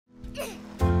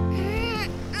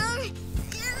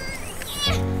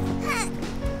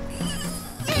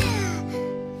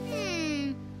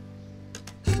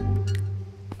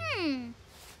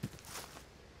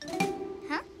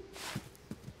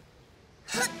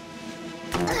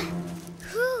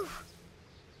Whew.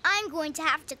 I'm going to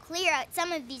have to clear out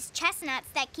some of these chestnuts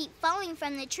that keep falling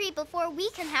from the tree before we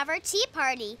can have our tea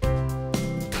party. Huh?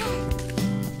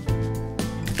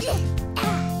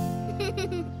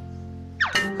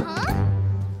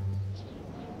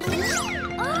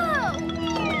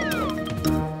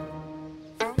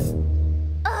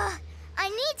 Oh! I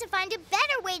need to find a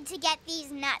better way to get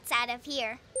these nuts out of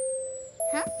here.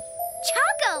 Huh?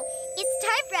 Choco! It's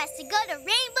time for us to go to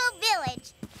Rainbow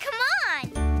Village. Come on!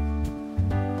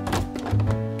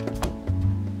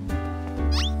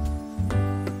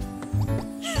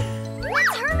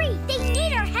 Let's hurry! They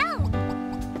need our help!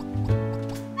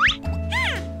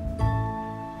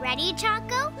 Ready,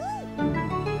 Choco?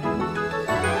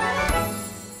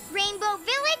 Rainbow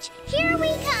Village, here we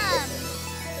come!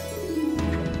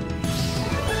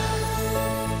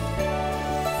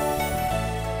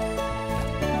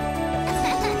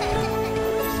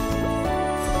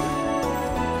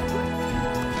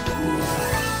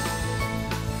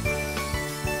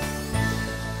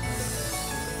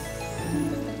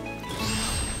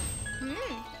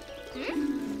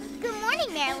 Good morning,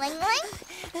 Mayor Ling Ling.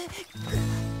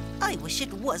 I wish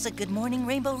it was a good morning,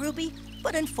 Rainbow Ruby,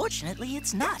 but unfortunately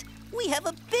it's not. We have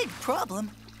a big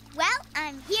problem. Well,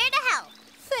 I'm here to help.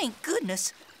 Thank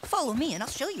goodness. Follow me and I'll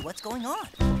show you what's going on.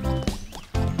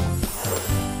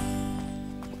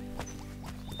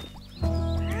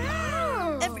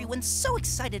 Everyone's so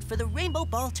excited for the Rainbow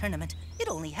Ball Tournament. It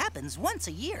only happens once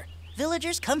a year.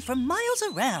 Villagers come from miles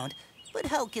around. But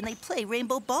how can they play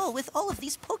Rainbow Ball with all of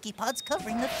these pokey pods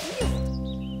covering the field?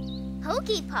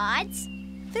 Pokey pods?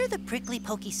 They're the prickly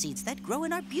pokey seeds that grow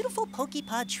in our beautiful pokey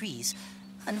pod trees.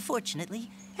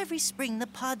 Unfortunately, every spring the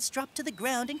pods drop to the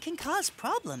ground and can cause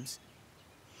problems.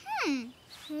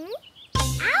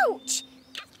 Ouch!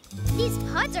 These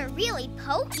pods are really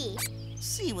pokey.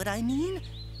 See what I mean?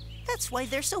 That's why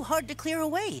they're so hard to clear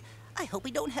away. I hope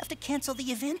we don't have to cancel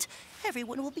the event.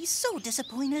 Everyone will be so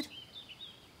disappointed.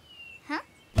 Huh?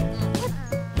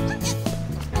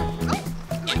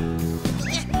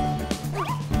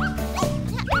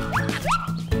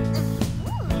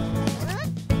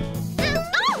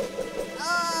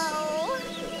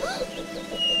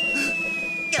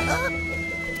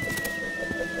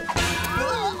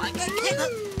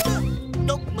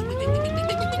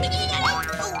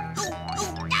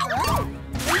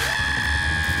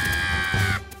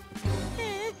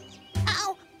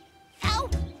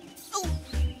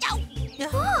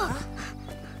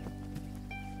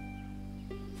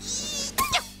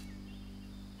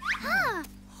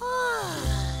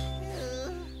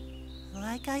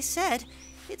 Like I said,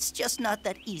 it's just not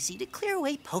that easy to clear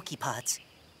away pokepods.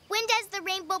 When does the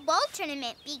Rainbow Ball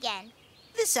Tournament begin?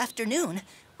 This afternoon.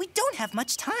 We don't have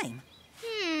much time.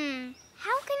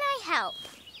 How can I help?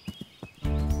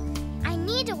 I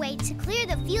need a way to clear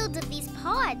the fields of these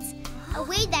pods. A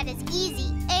way that is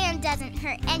easy and doesn't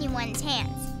hurt anyone's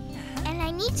hands. And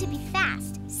I need to be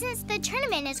fast, since the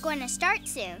tournament is going to start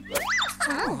soon.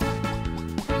 Huh?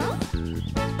 Huh?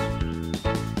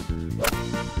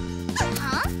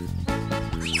 Huh?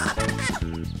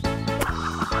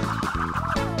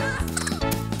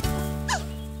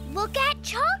 Look at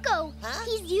Choco! Huh?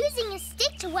 He's using a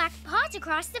stick to whack pods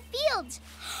across the fields.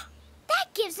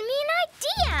 That gives me an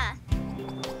idea!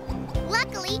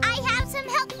 Luckily, I have some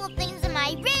helpful things in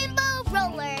my rainbow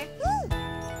roller.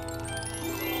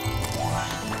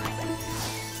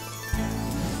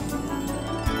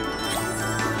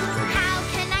 How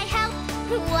can I help?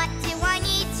 What do I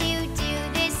need to do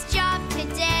this job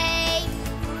today?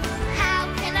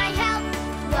 How can I help?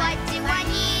 What do I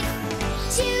need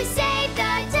to save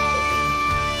the day?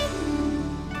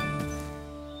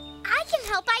 I can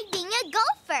help by being a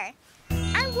golfer.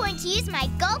 I'm going to use my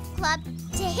golf club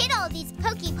to hit all these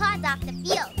pokey pods off the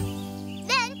field.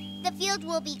 Then, the field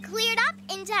will be cleared up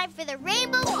in time for the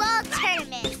Rainbow Ball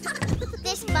Tournament.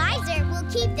 This visor will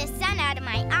keep the sun out of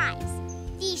my eyes.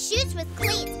 These shoes with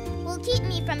cleats will keep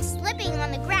me from slipping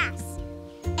on the grass.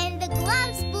 And the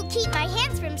gloves will keep my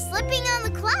hands from slipping on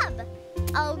the club.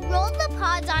 I'll roll the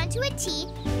pods onto a tee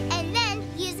and then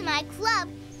use my club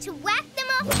to whack them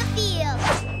off the field.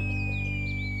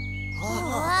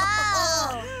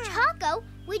 Whoa! Choco,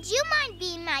 would you mind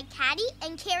being my caddy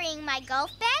and carrying my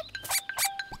golf bag?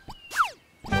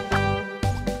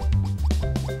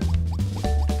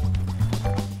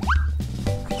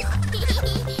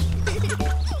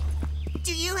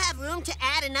 Do you have room to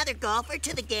add another golfer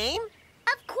to the game?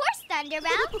 Of course,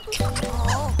 Thunderbell.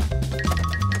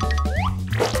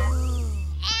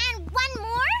 And one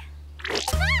more?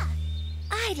 Ah.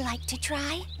 I'd like to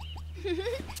try.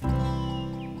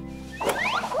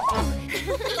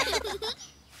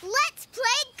 Let's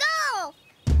play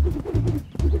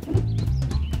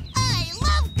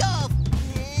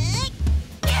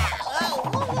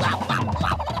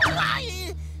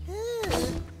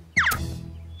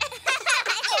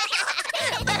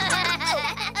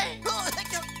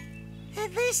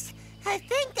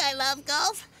love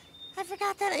golf. I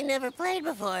forgot that I never played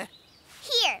before.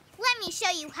 Here, let me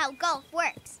show you how golf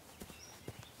works.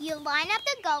 You line up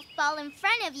the golf ball in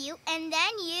front of you, and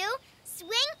then you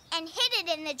swing and hit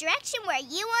it in the direction where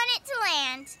you want it to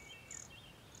land.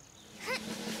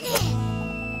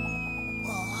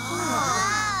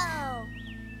 Wow!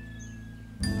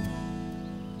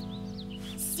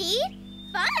 See?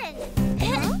 Fun!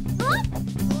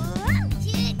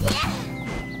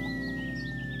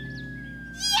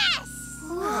 Yes!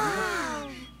 Wow!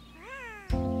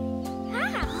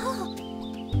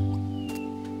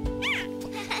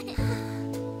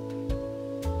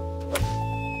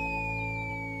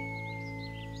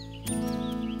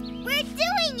 We're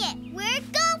doing it! We're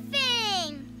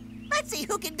golfing! Let's see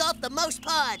who can golf the most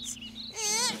pods.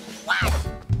 1,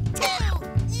 2,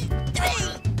 3,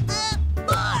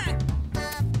 4,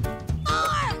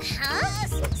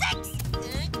 6.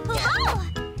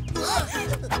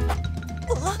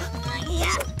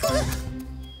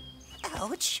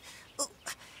 Ouch. Oh,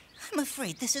 I'm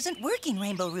afraid this isn't working,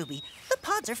 Rainbow Ruby. The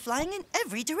pods are flying in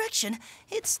every direction.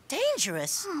 It's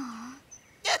dangerous.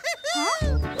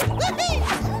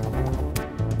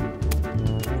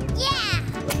 Yeah!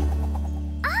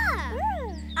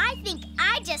 I think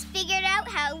I just figured out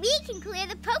how we can clear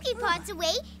the Pokey Pods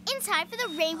away in time for the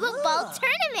Rainbow Ball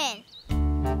Tournament.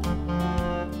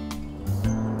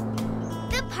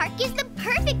 The park is the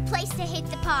perfect place to hit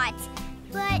the pods,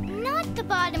 but not the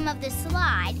bottom of the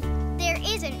slide. There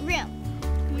isn't room.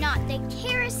 Not the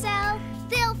carousel.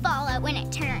 They'll fall out when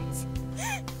it turns.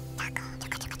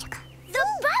 The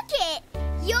bucket!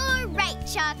 You're right,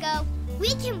 Choco. We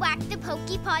can whack the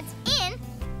Pokey Pods in,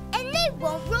 and they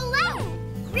won't roll out.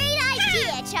 Great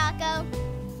idea, Choco.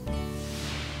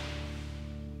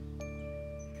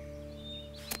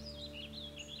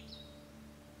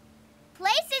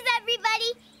 Places,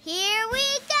 everybody. Here we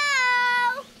go.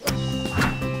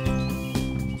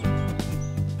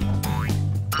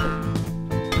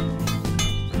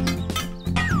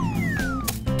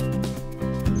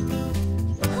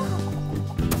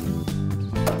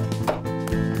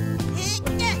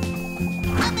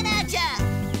 Coming at ya!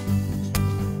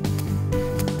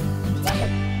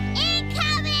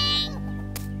 Incoming!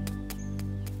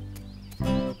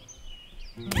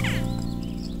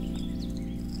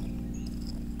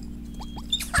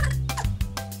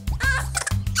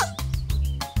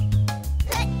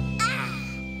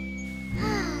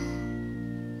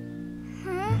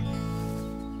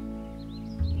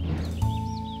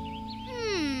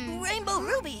 Rainbow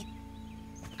Ruby!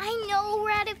 I know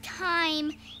we're out of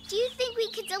time. Do you think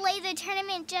we could delay the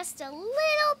tournament just a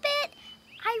little bit?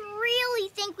 I really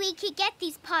think we could get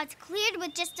these pods cleared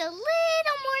with just a little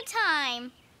more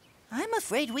time. I'm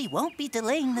afraid we won't be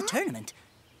delaying the tournament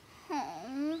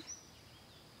Oh.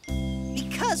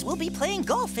 because we'll be playing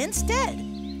golf instead.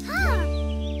 Huh.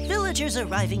 Villagers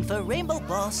arriving for Rainbow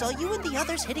Ball saw you and the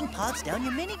others hitting pods down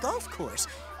your mini golf course.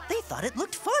 They thought it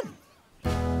looked fun.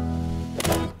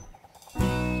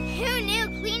 Who knew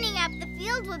cleaning up the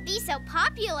field would be so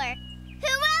popular? Who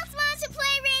else wants to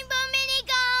play Rainbow Mini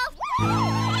Golf?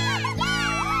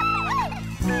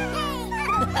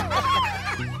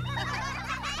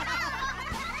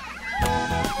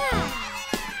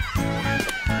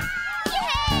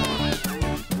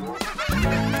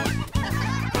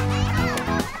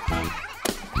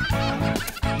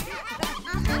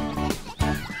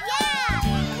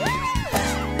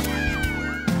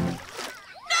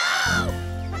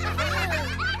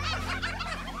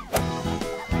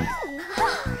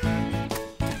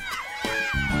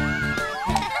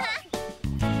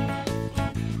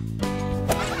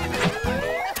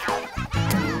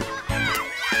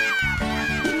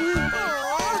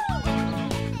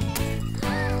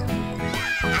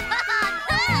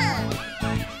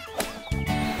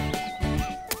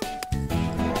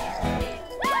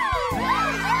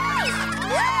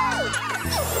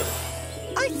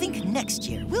 Next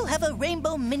year, we'll have a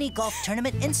Rainbow Mini Golf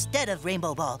Tournament instead of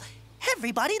Rainbow Ball.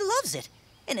 Everybody loves it,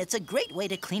 and it's a great way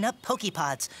to clean up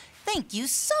Pokepods. Thank you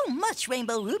so much,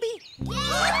 Rainbow Ruby.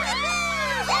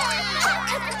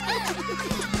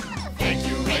 Thank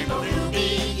you, Rainbow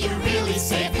Ruby, you really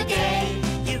saved the day.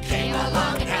 You came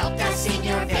along and helped us in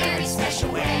your very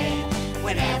special way.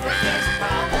 Whenever there's a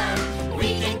problem,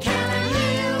 we can count on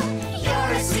you.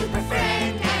 You're a super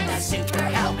friend and a super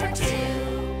helper too.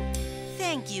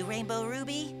 Thank you, Rainbow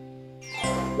Ruby.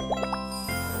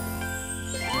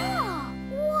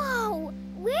 Whoa!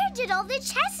 Where did all the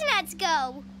chestnuts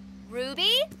go?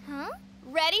 Ruby, Huh?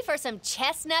 ready for some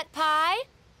chestnut pie?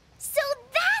 So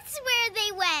that's where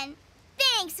they went.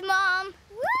 Thanks, Mom.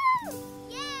 Woo!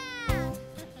 Yeah!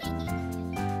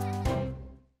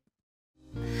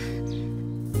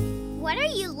 What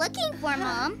are you looking for,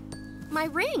 Mom? My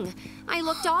ring. I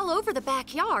looked all over the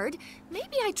backyard.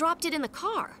 Maybe I dropped it in the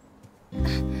car.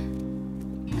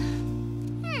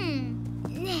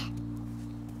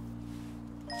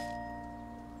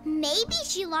 Maybe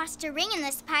she lost her ring in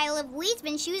this pile of weeds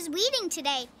when she was weeding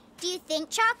today. Do you think,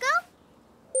 Choco?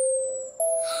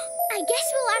 I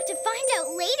guess we'll have to find out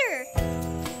later.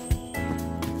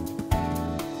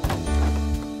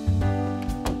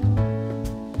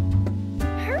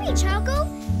 Hurry, Choco.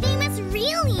 They must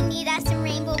really need us in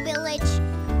Rainbow Village.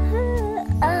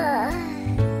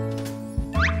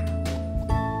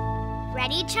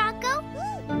 Ready, Choco?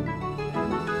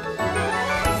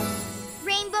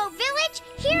 Rainbow Village,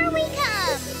 here we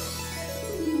come!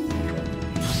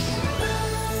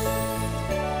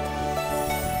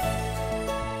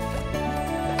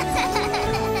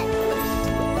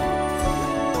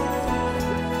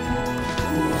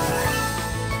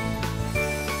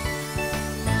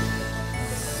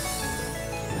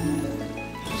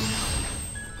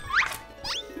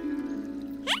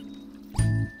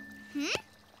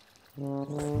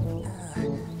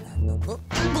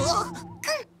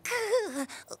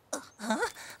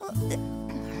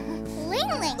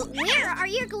 Ling Ling, where are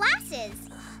your glasses?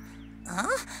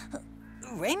 Huh?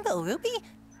 Rainbow Ruby?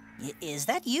 Is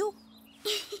that you?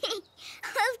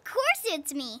 Of course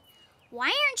it's me. Why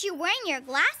aren't you wearing your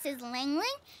glasses, Ling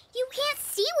Ling? You can't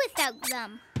see without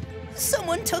them.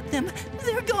 Someone took them.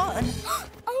 They're gone.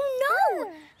 Oh no!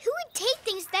 Who would take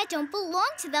things that don't belong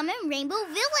to them in Rainbow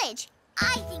Village?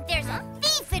 I think there's a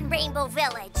thief in Rainbow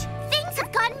Village. Things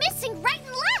have gone missing right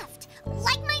and left,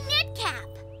 like my knit cap.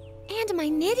 And my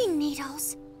knitting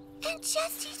needles. And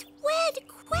Jessie's red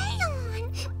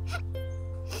crayon.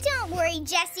 Don't worry,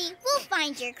 Jessie. We'll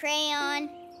find your crayon.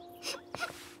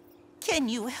 Can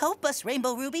you help us,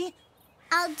 Rainbow Ruby?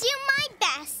 I'll do my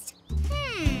best.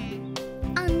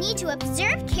 I'll need to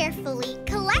observe carefully,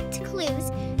 collect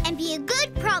clues, and be a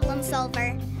good problem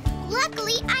solver.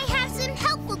 Luckily, I have some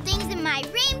helpful things in my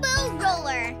rainbow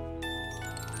roller.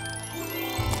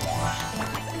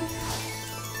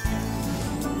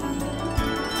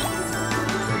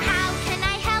 How can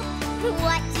I help?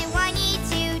 What do I need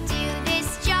to do this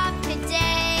job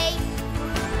today?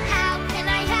 How can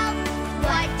I help?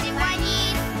 What do I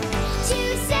need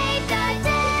to save the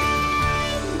day?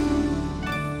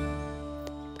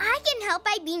 I can help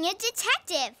by being a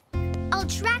detective. I'll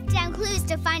track down clues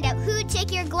to find out who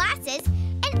took your glasses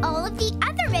and all of the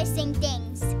other missing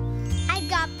things. I've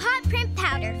got paw print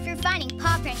powder for finding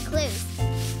paw print clues,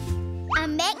 a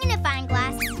magnifying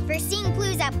glass for seeing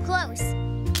clues up close,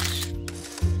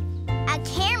 a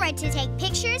camera to take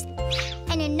pictures,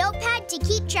 and a notepad to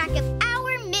keep track of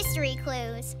our mystery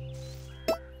clues.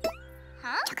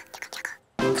 Huh?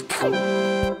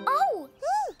 Oh!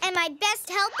 And my best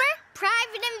helper,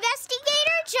 Private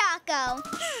Investigator Choco.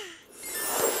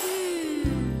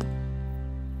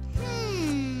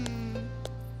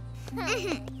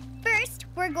 First,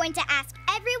 we're going to ask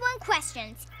everyone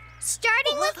questions,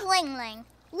 starting with Ling Ling.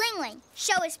 Ling Ling,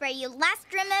 show us where you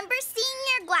last remember seeing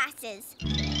your glasses.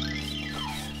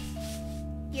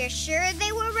 You're sure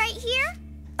they were right here?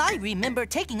 I remember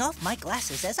taking off my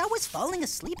glasses as I was falling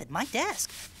asleep at my desk.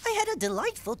 I had a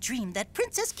delightful dream that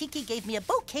Princess Kiki gave me a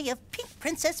bouquet of pink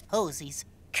princess posies.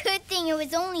 Good thing it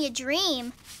was only a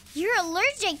dream. You're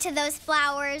allergic to those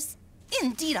flowers.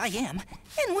 Indeed I am.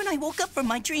 And when I woke up from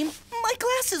my dream, my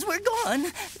glasses were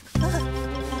gone.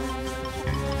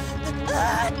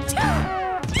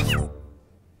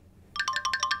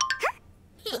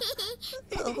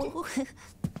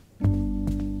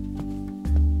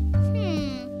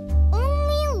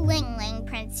 Only Ling Ling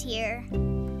prints here.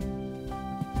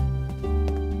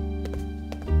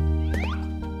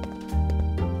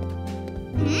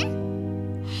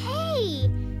 Hey,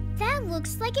 that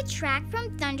looks like a track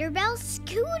from Thunderbell's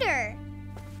scooter.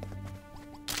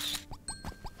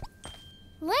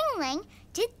 Ling Ling,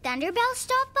 did Thunderbell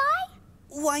stop by?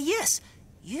 Why, yes.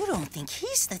 You don't think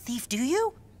he's the thief, do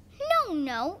you?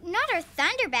 No, not our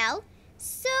Thunderbell.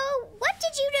 So, what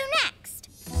did you do next?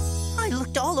 I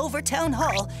looked all over Town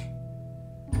Hall.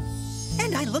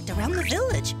 And I looked around the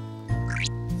village.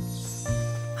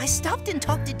 I stopped and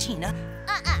talked to Gina.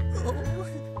 Oh.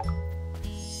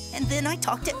 And then I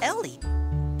talked to Ellie.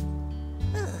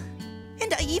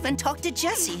 And I even talked to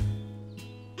Jessie.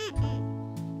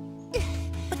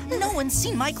 But no one's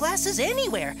seen my glasses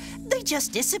anywhere. They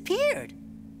just disappeared.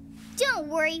 Don't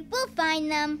worry, we'll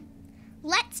find them.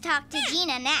 Let's talk to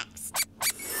Gina next.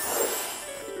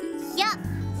 Yup,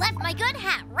 left my good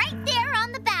hat right there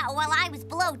on the bow while I was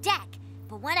below deck.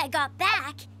 But when I got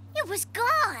back, it was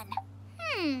gone.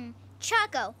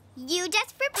 Choco, you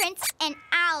just for Prince, and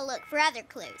I'll look for other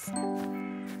clues.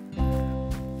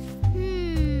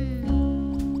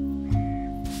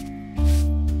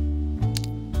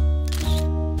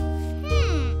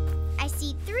 I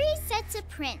see 3 sets of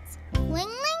prints. Ling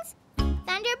Lings,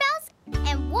 Thunderbells,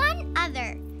 and one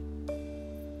other.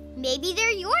 Maybe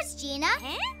they're yours, Gina.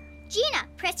 Huh? Gina,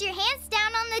 press your hands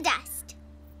down on the dust.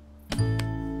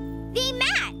 They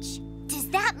match. Does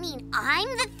that mean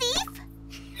I'm the thief?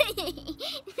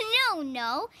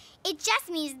 No. It just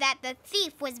means that the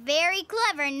thief was very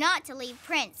clever not to leave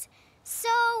prints. So,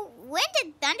 when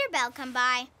did Thunderbell come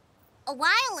by? A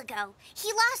while ago.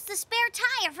 He lost the spare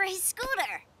tire for his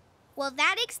scooter. Well,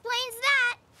 that explains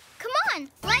that. Come on,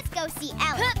 let's go see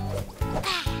Ellie.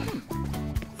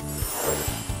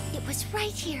 It was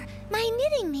right here, my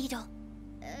knitting needle.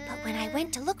 But when I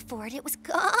went to look for it, it was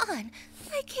gone.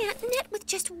 I can't knit with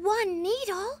just one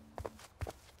needle.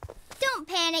 Don't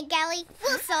panic, Ellie.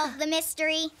 We'll solve the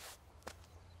mystery.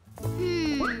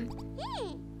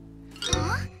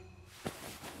 Huh?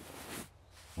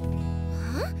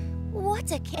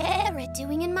 What's a carrot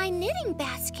doing in my knitting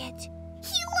basket?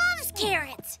 He loves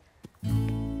carrots.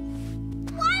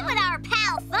 Why would our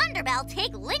pal Thunderbell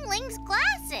take Ling Ling's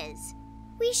glasses?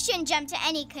 We shouldn't jump to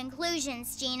any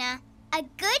conclusions, Gina. A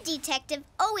good detective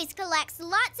always collects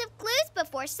lots of clues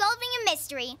before solving a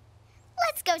mystery.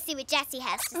 Let's go see what Jessie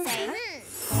has to say.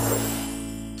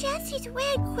 Jessie's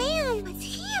red crayon was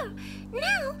here.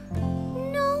 Now,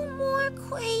 no more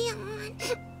crayon.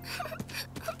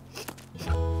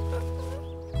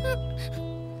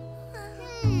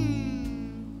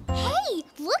 Hey,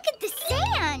 look at the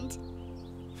sand!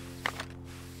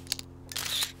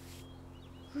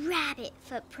 Rabbit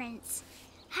footprints.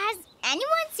 Has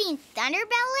anyone seen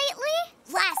Thunderbell lately?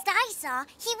 Last I saw,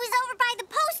 he was over by the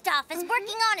post office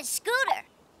working on his scooter.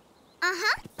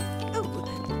 Uh-huh.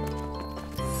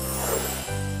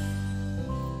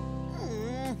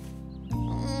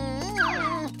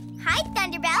 Hi,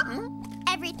 Thunderbell.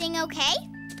 Everything okay?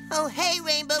 Oh, hey,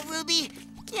 Rainbow Ruby.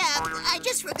 Yeah, I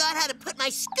just forgot how to put my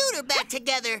scooter back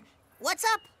together. What's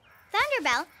up?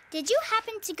 Thunderbell, did you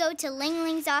happen to go to Ling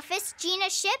Ling's office,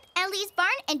 Gina's ship, Ellie's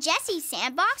barn, and Jessie's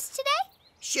sandbox today?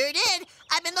 Sure did.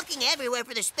 I've been looking everywhere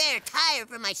for the spare tire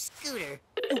for my scooter.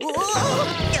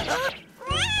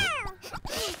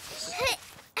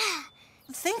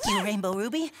 Thank you, Rainbow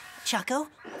Ruby. Choco.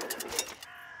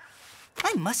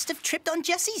 I must have tripped on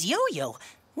Jessie's yo-yo.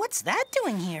 What's that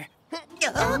doing here? Hey,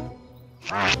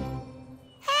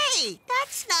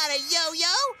 that's not a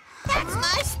yo-yo. That's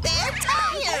my spare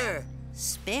tire.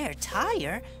 Spare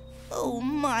tire? Oh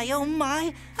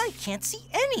my. I can't see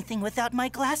anything without my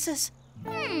glasses.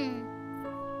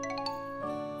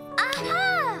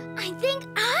 Aha! I think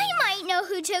I might know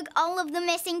who took all of the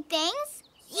missing things.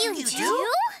 You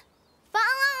do?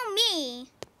 Follow me.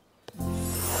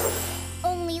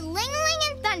 Only Ling Ling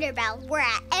and Thunderbell were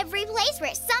at every place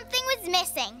where something was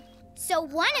missing. So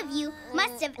one of you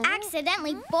must have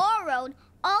accidentally borrowed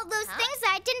all those things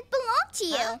that didn't belong to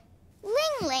you.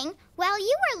 Ling Ling, while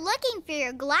you were looking for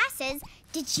your glasses,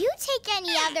 did you take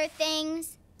any other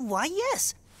things? Why,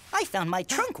 yes. I found my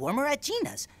trunk warmer at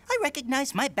Gina's. I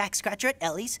recognized my back scratcher at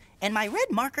Ellie's, and my red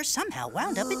marker somehow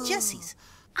wound up at Jessie's.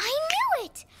 I knew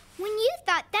it! When you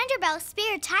thought Thunderbell's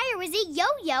spare tire was a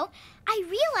yo-yo, I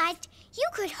realized you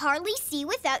could hardly see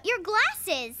without your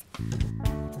glasses.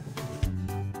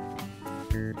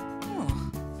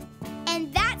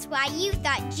 And that's why you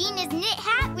thought Gina's knit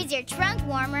hat was your trunk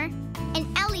warmer, and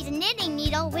Ellie's knitting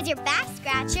needle was your back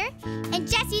scratcher, and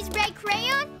Jessie's red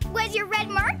crayon was your red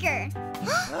marker.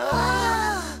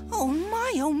 Oh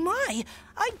my.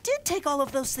 I did take all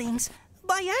of those things.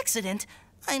 By accident.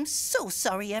 I'm so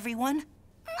sorry, everyone.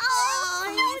 Oh,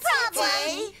 no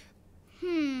problem.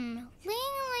 Ling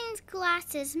Ling's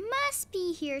glasses must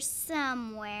be here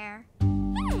somewhere.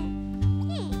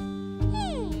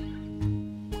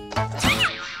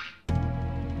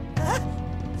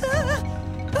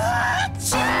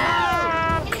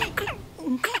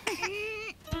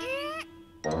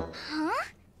 Huh?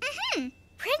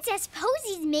 Princess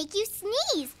posies make you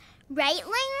sneeze, right, Ling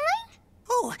Ling?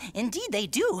 Oh, indeed they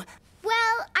do.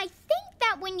 Well, I think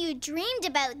that when you dreamed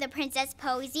about the princess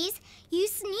posies, you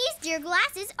sneezed your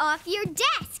glasses off your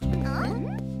desk.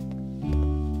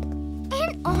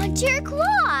 And onto your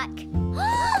clock.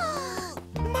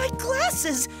 My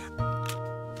glasses!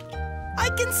 I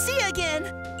can see again!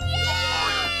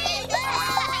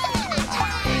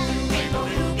 Rainbow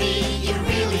Ruby, you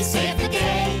really saved the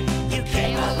day. You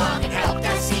came along and helped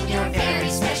us in your very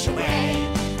special way.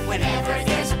 Whenever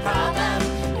there's a problem,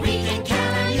 we can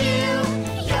count on you.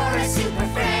 You're a super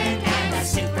friend and a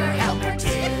super helper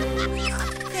too.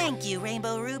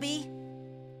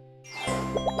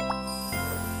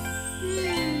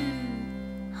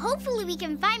 we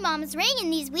can find Mom's ring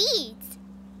in these weeds.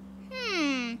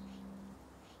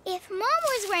 If Mom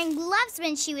was wearing gloves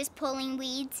when she was pulling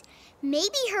weeds, maybe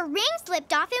her ring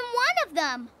slipped off in one of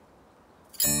them.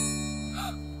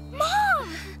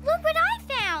 Mom, look what I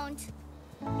found.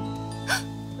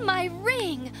 My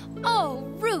ring! Oh,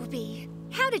 Ruby,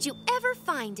 how did you ever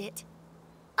find it?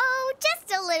 Oh,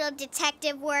 just a little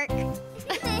detective work.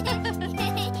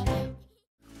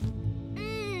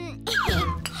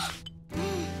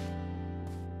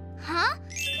 Huh?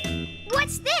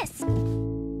 What's this?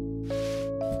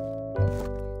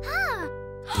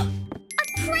 A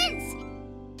prince!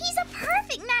 He's a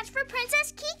perfect match for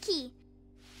Princess Kiki.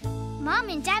 Mom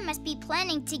and Dad must be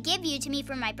planning to give you to me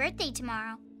for my birthday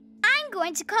tomorrow. I'm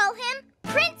going to call him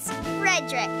Prince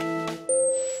Frederick.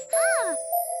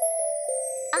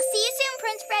 I'll see you soon,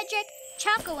 Prince Frederick.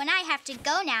 Choco and I have to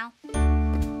go now.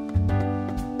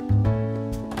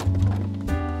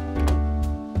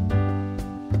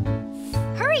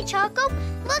 Hurry, Choco.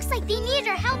 Looks like they need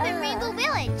our help in Rainbow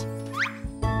Village.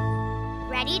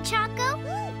 Ready, Choco?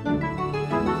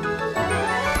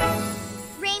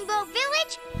 Rainbow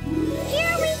Village,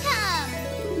 here we come!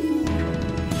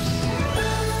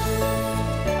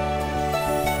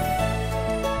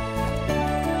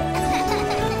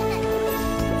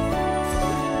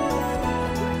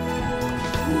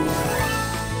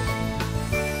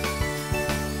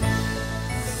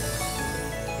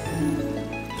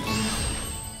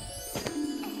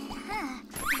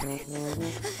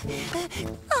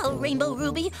 Oh, Rainbow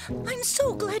Ruby, I'm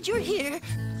so glad you're here.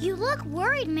 You look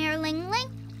worried, Ling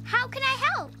Ling. How can I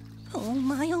help? Oh,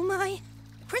 my.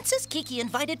 Princess Kiki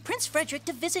invited Prince Frederick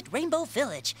to visit Rainbow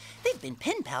Village. They've been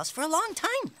pen pals for a long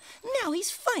time. Now he's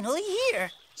finally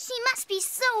here. She must be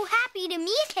so happy to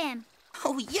meet him.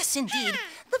 Oh, yes, indeed.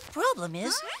 The problem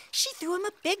is, she threw him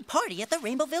a big party at the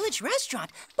Rainbow Village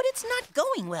restaurant, but it's not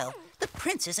going well. The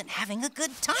prince isn't having a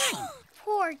good time.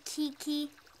 Poor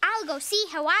Kiki. I'll go see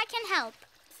how I can help.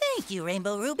 Thank you,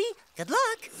 Rainbow Ruby. Good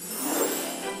luck.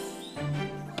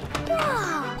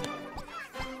 Whoa!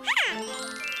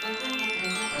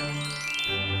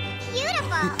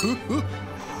 Beautiful!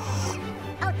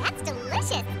 Oh, that's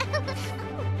delicious!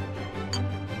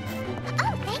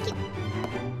 Oh, thank you!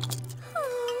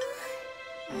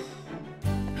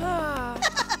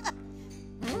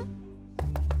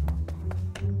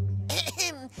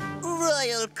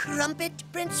 Royal crumpet,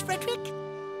 Prince Frederick?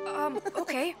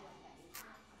 Okay.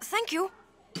 Thank you.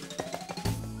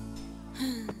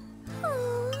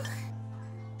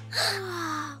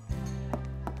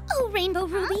 Oh, Rainbow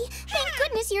Ruby, thank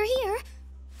goodness you're here.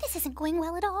 This isn't going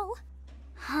well at all.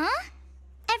 Huh?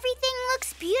 Everything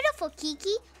looks beautiful,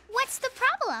 Kiki. What's the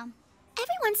problem?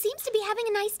 Everyone seems to be having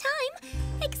a nice time,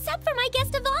 except for my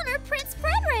guest of honor, Prince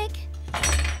Frederick.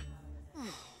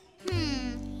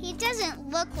 He doesn't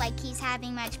look like he's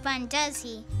having much fun, does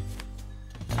he?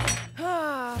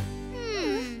 Whoa!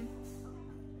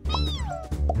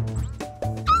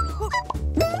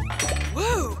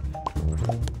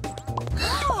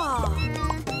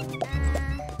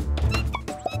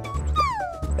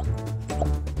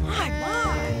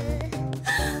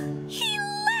 He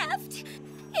left!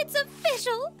 It's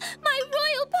official! My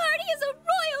royal party is a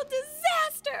royal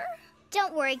disaster!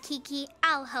 Don't worry, Kiki.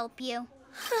 I'll help you.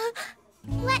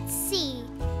 Let's see.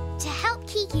 To help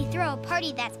Kiki throw a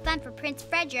party that's fun for Prince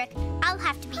Frederick, I'll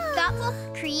have to be thoughtful,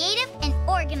 creative, and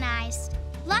organized.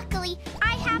 Luckily,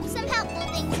 I have some helpful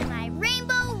things in my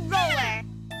rainbow roller.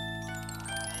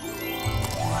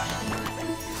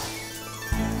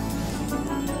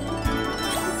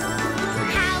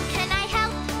 How can I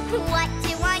help? What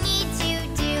do I need to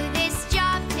do this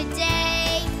job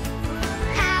today?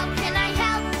 How can I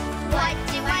help? What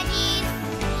do I need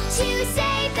to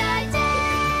save the day?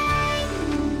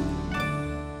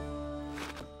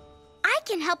 I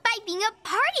can help by being a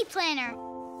party planner.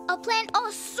 I'll plan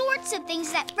all sorts of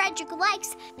things that Frederick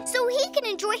likes so he can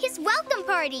enjoy his welcome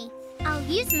party. I'll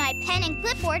use my pen and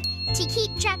clipboard to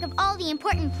keep track of all the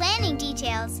important planning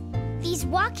details. These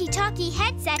walkie-talkie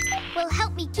headsets will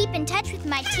help me keep in touch with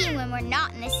my team when we're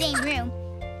not in the same room.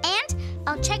 And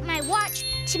I'll check my watch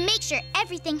to make sure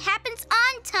everything happens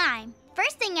on time.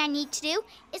 First thing I need to do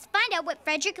is find out what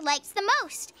Frederick likes the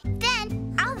most.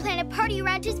 Then I'll plan a party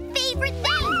around his favorite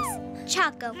things.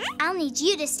 Choco, I'll need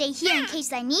you to stay here in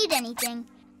case I need anything.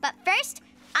 But first,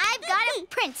 I've got a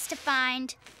prince to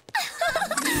find.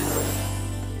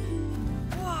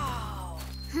 Wow.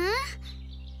 Huh?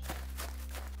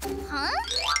 Huh?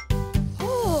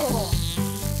 Oh.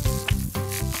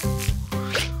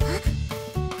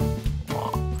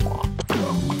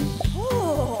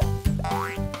 Oh.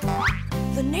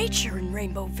 The nature in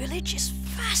Rainbow Village is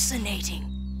fascinating.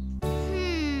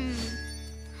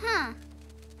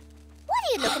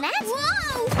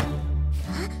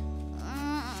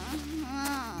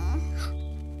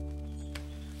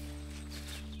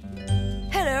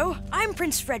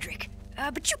 Prince Frederick.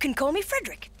 But you can call me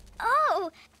Frederick.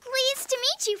 Oh, pleased to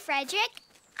meet you, Frederick.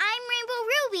 I'm Rainbow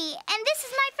Ruby, and this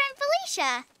is my friend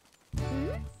Felicia.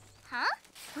 Huh?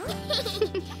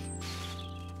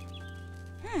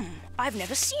 I've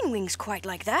never seen wings quite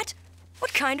like that.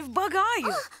 What kind of bug are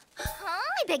you?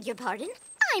 I beg your pardon.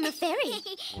 I'm a fairy.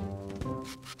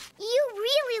 You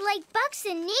really like bugs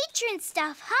and nature and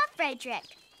stuff, huh, Frederick?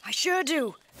 I sure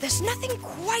do. There's nothing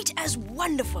quite as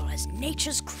wonderful as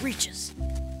nature's creatures.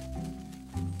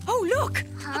 Oh, look!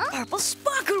 Huh? A purple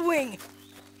sparkle wing!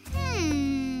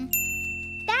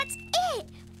 That's it!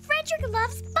 Frederick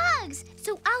loves bugs,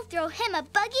 so I'll throw him a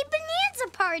buggy bonanza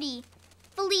party.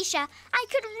 Felicia, I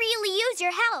could really use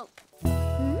your help.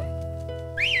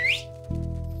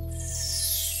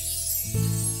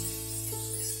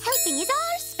 Helping is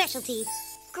our specialty.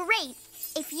 Great.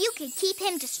 If you could keep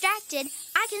him distracted,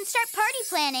 I can start party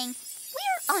planning.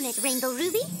 We're on it, Rainbow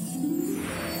Ruby.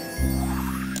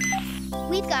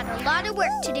 We've got a lot of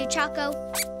work to do, Choco.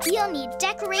 You'll need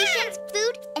decorations,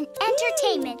 food, and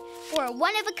entertainment for a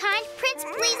one-of-a-kind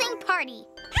prince-pleasing party.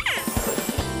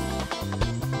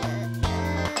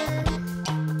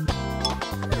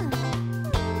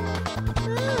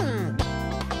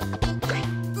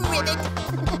 Ribbit.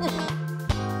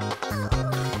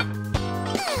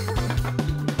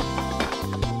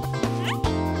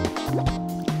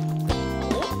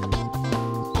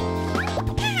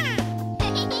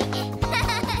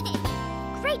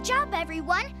 Great job,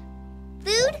 everyone.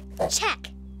 Food,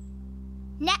 check.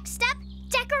 Next up,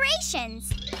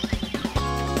 decorations.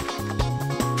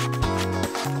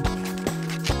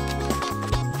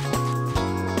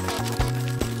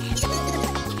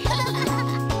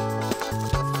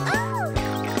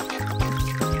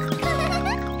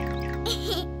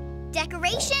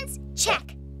 Decorations,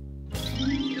 check.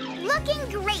 Looking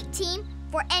great, team.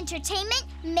 For entertainment,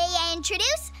 may I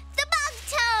introduce the Bug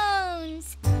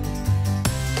Tones.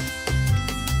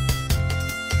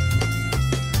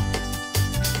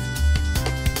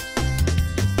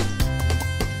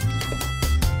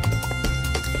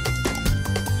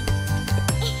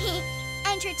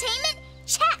 Entertainment,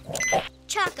 check.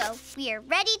 Choco, we are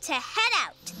ready to head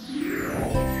out.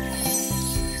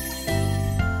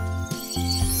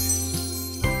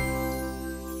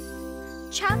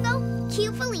 Choco,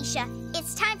 cue Felicia.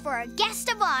 It's time for our guest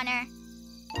of honor.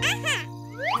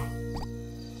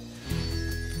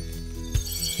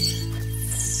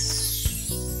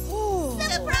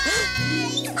 Surprise!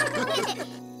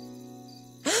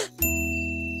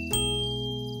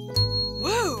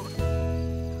 Whoa!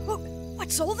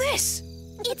 What's all this?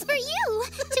 It's for you,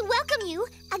 to welcome you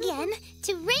again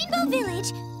to Rainbow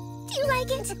Village. Do you like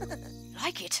it?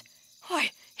 Like it?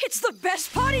 Why, it's the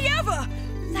best party ever!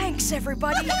 Thanks,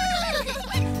 everybody.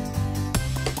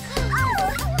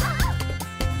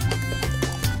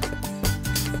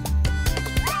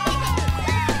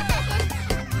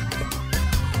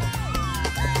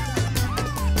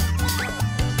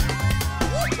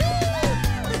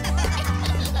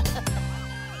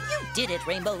 Did it,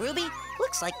 Rainbow Ruby.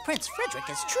 Looks like Prince Frederick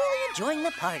is truly enjoying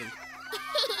the party.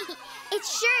 It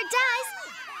sure does.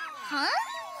 Huh?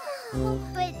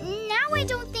 But now I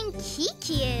don't think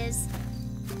Kiki is.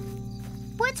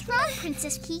 What's wrong,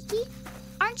 Princess Kiki?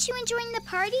 Aren't you enjoying the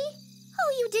party?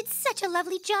 Oh, you did such a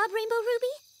lovely job, Rainbow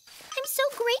Ruby. I'm so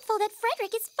grateful that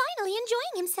Frederick is finally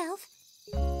enjoying himself.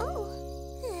 Oh.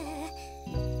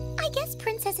 I guess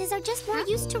princesses are just more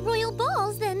used to royal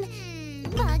balls than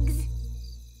bugs.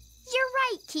 You're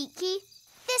right, Kiki.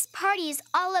 This party is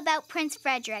all about Prince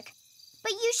Frederick.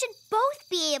 But you should both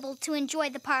be able to enjoy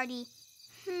the party.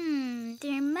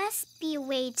 There must be a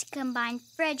way to combine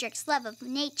Frederick's love of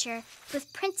nature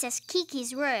with Princess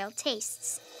Kiki's royal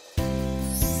tastes.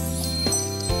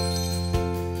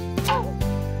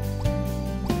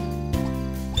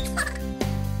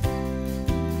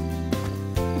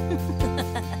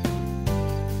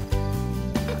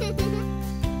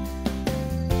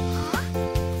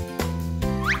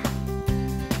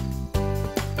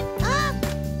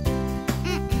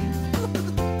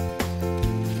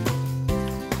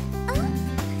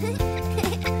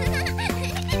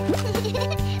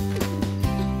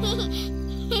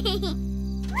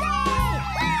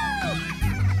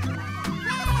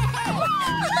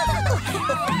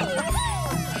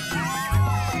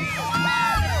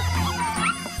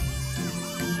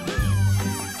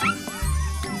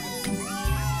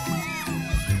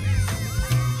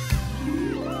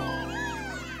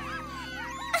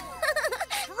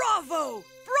 Bravo!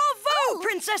 Bravo,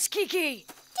 Princess Kiki!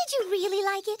 Did you really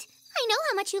like it? I know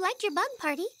how much you liked your bug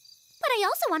party. But I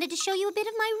also wanted to show you a bit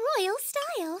of my royal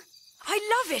style. I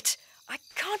love it! I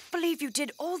can't believe you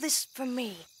did all this for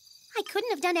me. I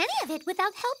couldn't have done any of it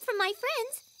without help from my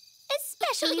friends,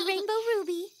 especially Rainbow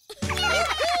Ruby.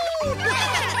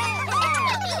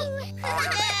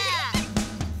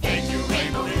 Thank you,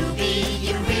 Rainbow Ruby,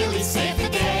 you really saved the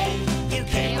day. You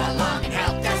came along and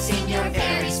helped us in your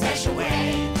very special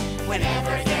way.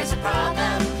 Whenever there's a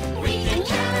problem, we can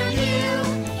count on you.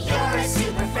 You're a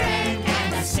super friend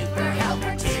and a super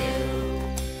helper too.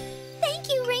 Thank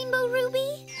you, Rainbow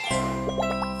Ruby.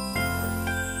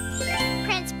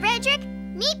 Prince Frederick,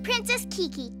 meet Princess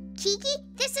Kiki. Kiki,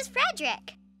 this is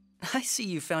Frederick. I see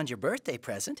you found your birthday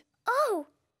present. Oh,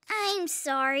 I'm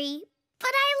sorry,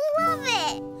 but I love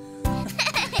it.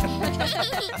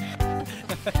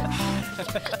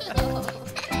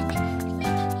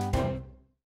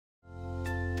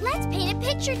 Let's paint a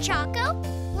picture, Choco.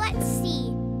 Let's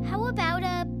see. How about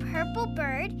a purple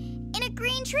bird in a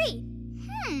green tree?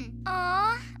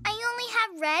 Aw, I only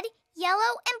have red,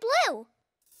 yellow, and blue.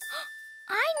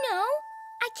 I know.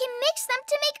 I can mix them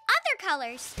to make other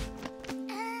colors.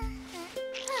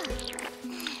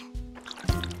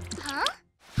 Huh?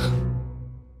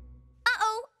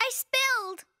 Uh-oh, I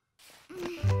spilled.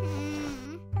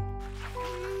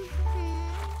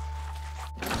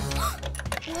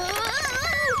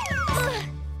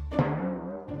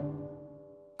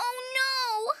 Oh no!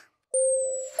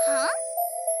 Huh?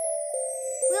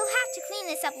 We'll have to clean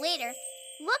this up later.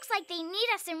 Looks like they need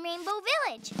us in Rainbow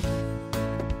Village.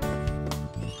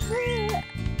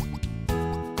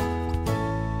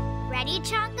 Ready,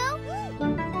 Choco?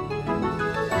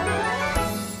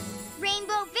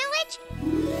 Rainbow Village,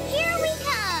 here we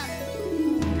come!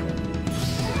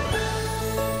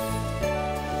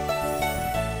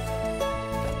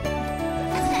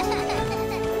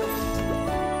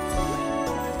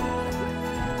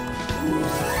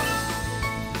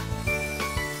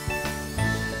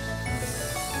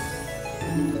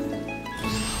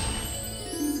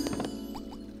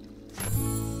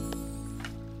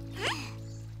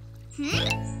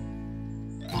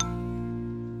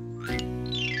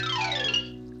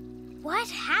 What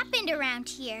happened around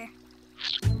here?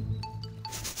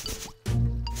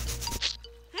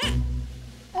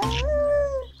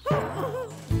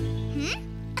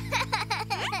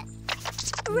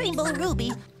 Rainbow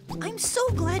Ruby, I'm so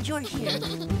glad you're here.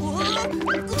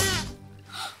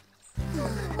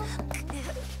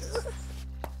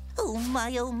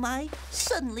 Oh my,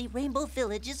 suddenly Rainbow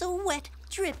Village is a wet,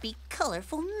 drippy,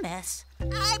 colorful mess.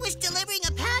 I was delivering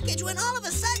a package when all of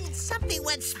a sudden something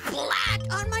went splat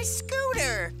on my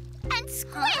scooter. And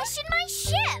squish in my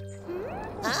ship!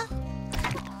 Huh?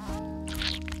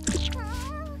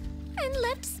 And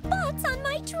left spots on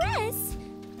my dress.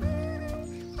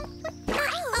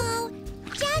 Uh-oh,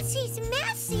 Jesse's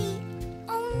messy.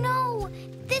 Oh no,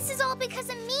 this is all because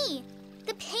of me.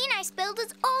 The paint I spilled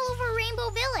is all over Rainbow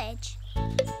Village.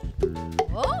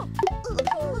 Oh!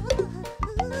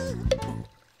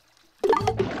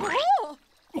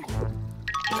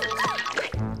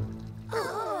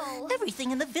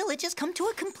 Everything in the village has come to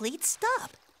a complete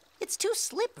stop. It's too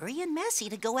slippery and messy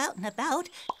to go out and about.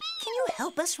 Can you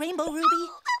help us, Rainbow Ruby?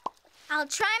 I'll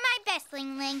try my best,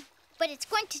 Ling Ling, but it's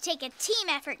going to take a team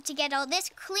effort to get all this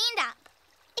cleaned up.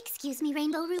 Excuse me,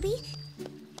 Rainbow Ruby.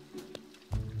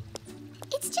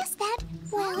 It's just that,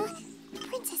 well,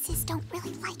 princesses don't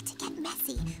really like to get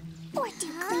messy or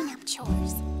do cleanup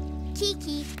chores.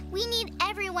 Kiki, we need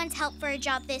everyone's help for a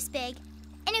job this big.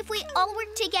 And if we all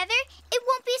work together, it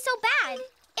won't be so bad.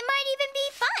 It might even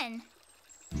be fun.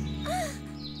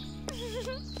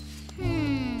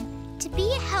 To be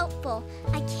helpful,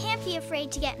 I can't be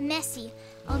afraid to get messy.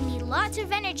 I'll need lots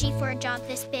of energy for a job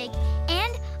this big.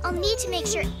 And I'll need to make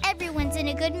sure everyone's in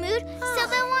a good mood so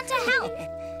they'll want to help.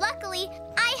 Luckily,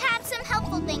 I have some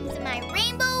helpful things in my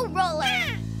rainbow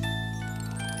roller.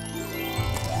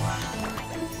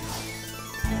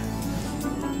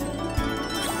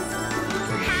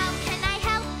 How can I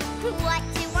help? What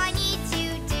do I need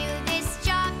to do this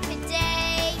job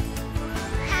today?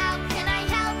 How can I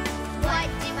help? What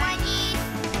do I need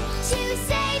to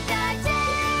save the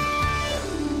day?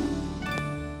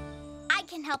 I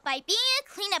can help by being a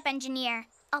cleanup engineer.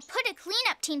 I'll put a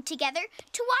cleanup team together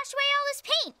to wash away all this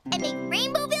paint and make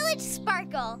Rainbow Village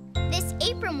sparkle. This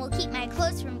apron will keep my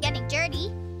clothes from getting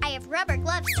dirty. I have rubber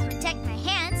gloves to protect my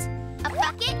hands, a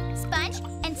bucket, sponge,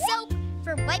 and soap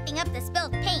for wiping up the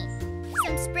spilled paint,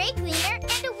 some spray cleaner,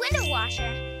 and a window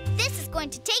washer. This is going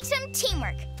to take some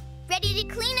teamwork. Ready to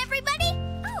clean, everybody?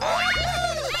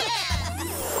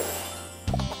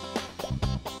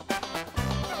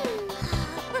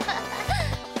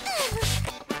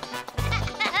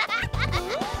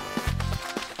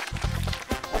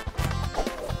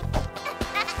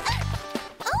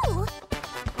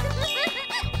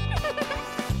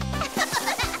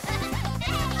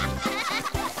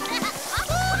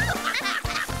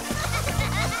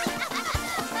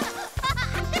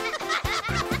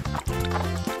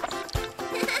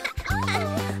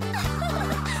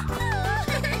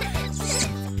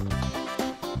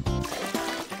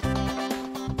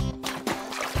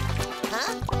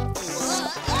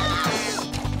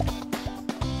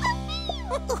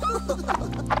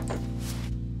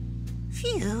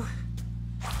 Phew.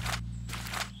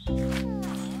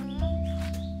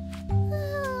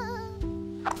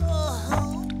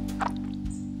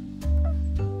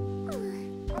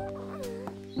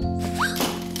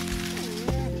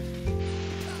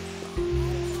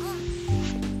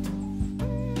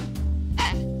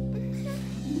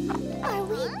 Are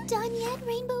we done yet,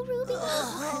 Rainbow Ruby?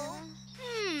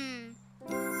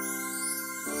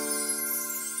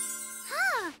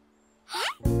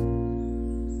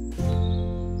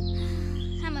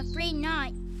 I'm afraid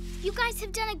not. You guys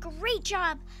have done a great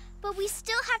job, but we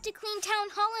still have to clean Town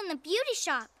Hall and the beauty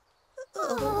shop.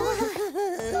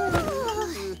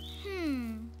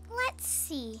 Let's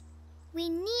see. We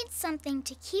need something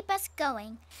to keep us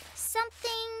going.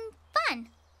 Something fun.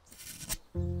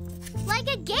 Like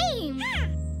a game.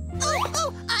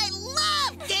 Oh, I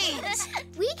love games!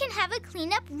 We can have a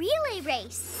cleanup relay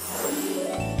race.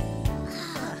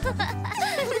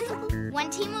 One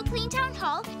team will clean Town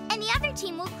Hall, and the other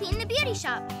team will clean the beauty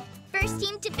shop. First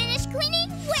team to finish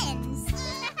cleaning wins.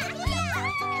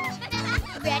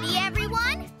 Ready,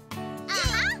 everyone?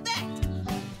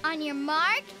 On your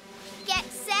mark, get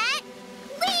set,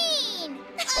 clean!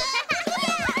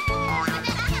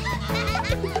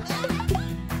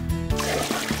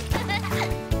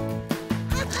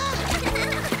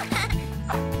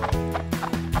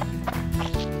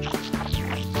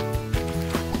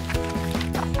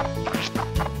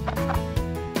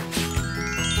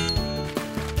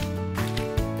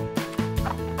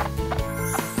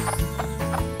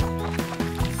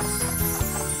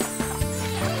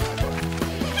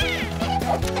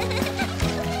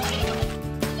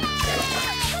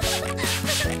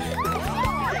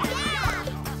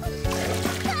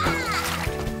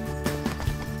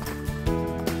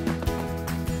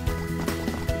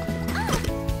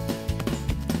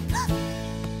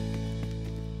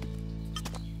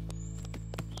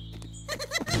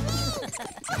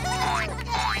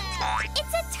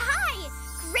 It's a tie!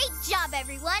 Great job,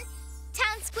 everyone!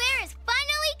 Town Square is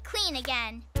finally clean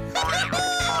again. A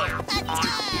tie!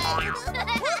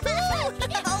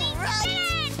 All right!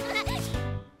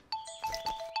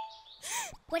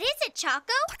 What is it,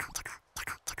 Choco?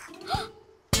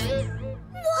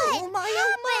 Oh my,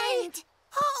 oh my!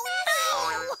 Oh,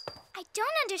 no! I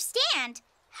don't understand.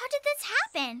 How did this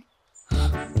happen?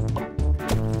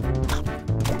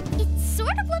 It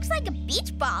sort of looks like a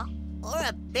beach ball. Or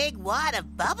a big wad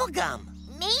of bubble gum.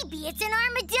 Maybe it's an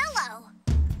armadillo.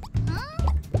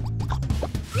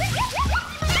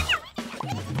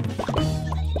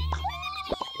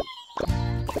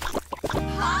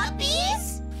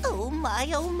 Poppies? Oh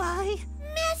my, oh my!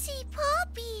 Messy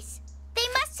poppies. They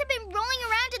must have been rolling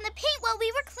around in the paint while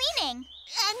we were cleaning.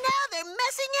 And now they're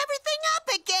messing everything up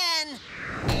again.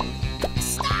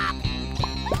 Stop!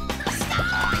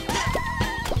 Stop!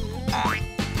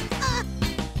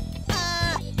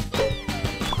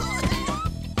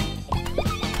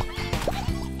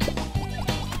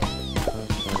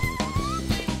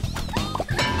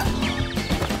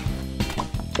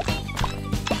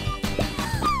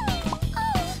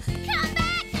 Come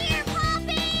back here,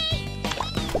 Poppy!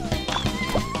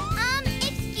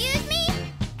 Excuse me?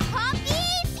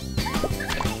 Poppies?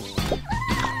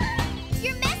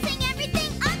 You're messing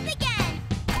everything up again!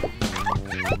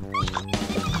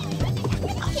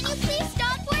 Can you please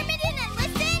stop for a minute and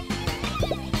listen?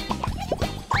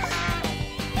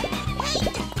 Hey!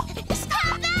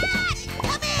 Stop that!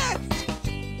 Come here!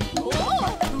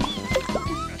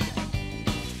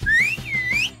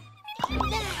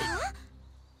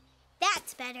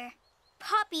 That's better.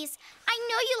 Poppies, I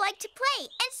know you like to play,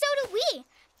 and so do we.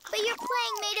 But your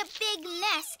playing made a big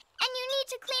mess, and you need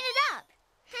to clean it up.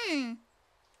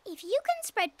 If you can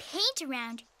spread paint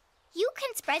around, you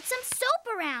can spread some soap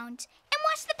around and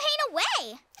wash the paint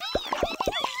away.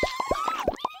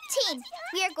 Team,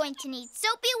 we are going to need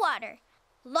soapy water.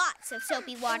 Lots of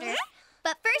soapy water.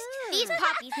 But first, these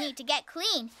poppies need to get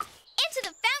clean. Into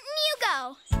the fountain you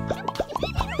go.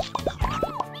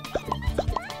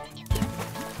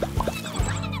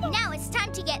 Now it's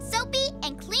time to get soapy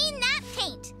and clean that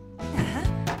paint.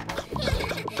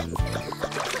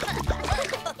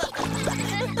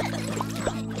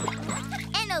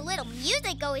 And a little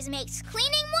music always makes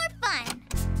cleaning more fun.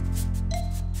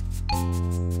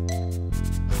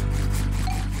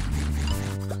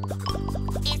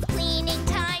 It's cleaning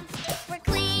time. We're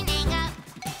cleaning up.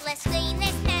 Let's clean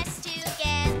this mess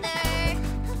together.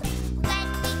 When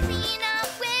we clean up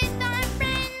with our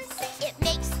friends, it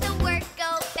makes the work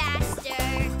go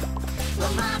faster.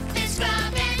 We'll mop and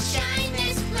scrub and shine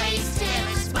this place till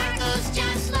it sparkles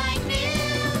just like new.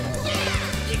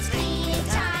 Yeah! It's cleaning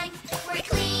time. We're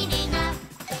cleaning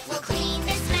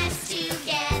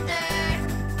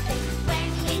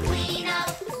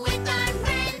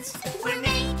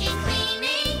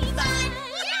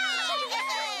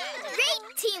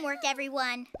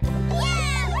everyone.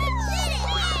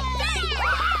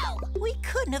 We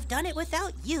couldn't have done it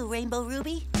without you, Rainbow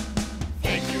Ruby.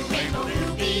 Thank you, Rainbow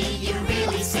Ruby, you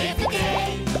really saved the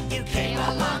day. You came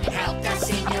along and helped us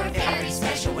in your very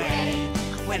special way.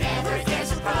 Whenever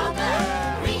there's a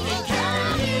problem, we can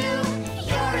count on you.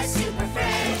 You're a super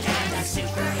friend and a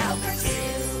super helper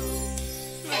too.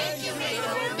 Thank you,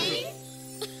 Rainbow Ruby.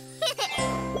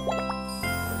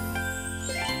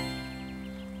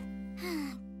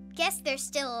 Guess there's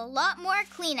still a lot more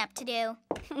cleanup to do.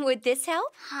 Would this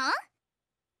help? Huh?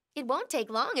 It won't take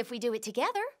long if we do it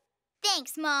together.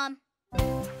 Thanks, Mom.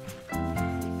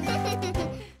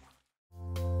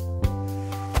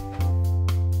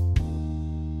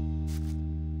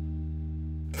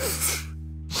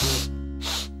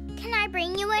 Can I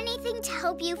bring you anything to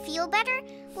help you feel better,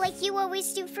 like you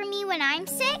always do for me when I'm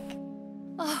sick?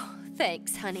 Oh,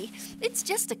 thanks, honey. It's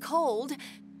just a cold.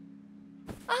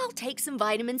 I'll take some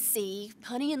vitamin C,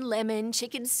 honey and lemon,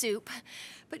 chicken soup,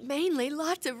 but mainly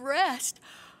lots of rest.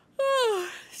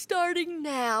 Starting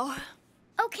now.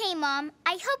 Okay, Mom.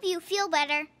 I hope you feel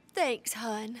better. Thanks,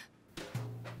 hon.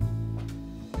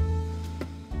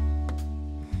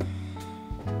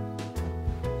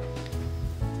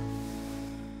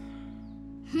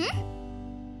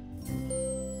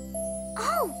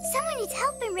 Oh, someone needs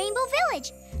help in Rainbow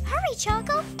Village. Hurry,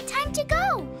 Choco. Time to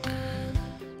go.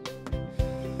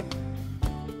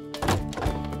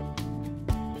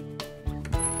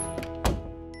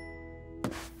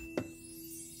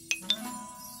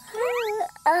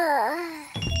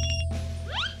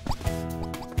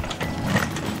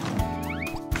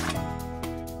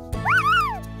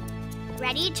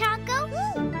 Ready, Choco?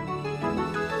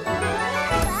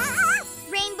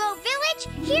 Rainbow Village,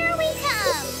 here we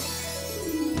come!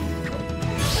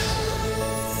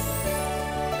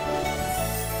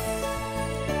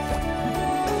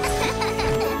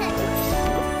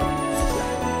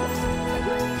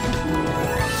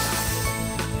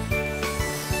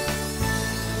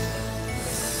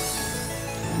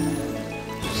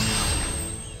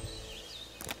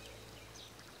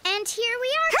 And here we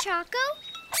are, Choco.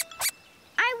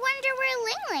 I wonder where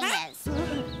Ling Ling is.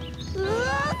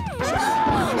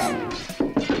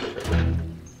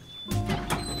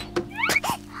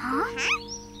 Huh?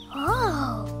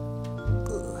 Oh.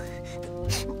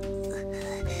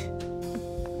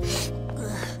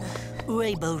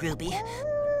 Rainbow Ruby,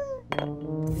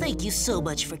 thank you so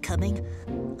much for coming.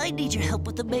 I need your help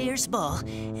with the mayor's ball,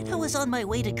 and I was on my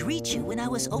way to greet you when I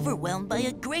was overwhelmed by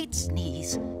a great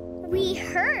sneeze. We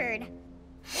heard.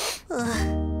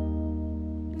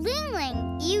 Ling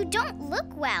Ling, you don't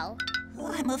look well.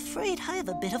 I'm afraid I have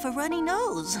a bit of a runny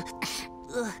nose.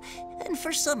 And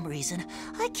for some reason,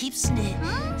 I keep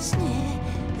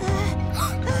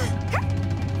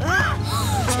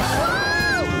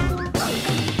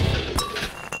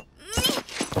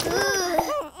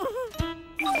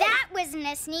That wasn't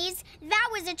a sneeze. That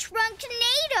was a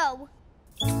trunknado.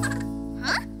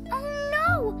 Huh? Oh,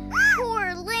 no.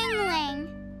 Poor Ling Ling.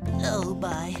 Oh,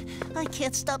 my. I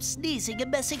can't stop sneezing and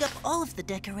messing up all of the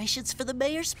decorations for the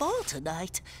mayor's ball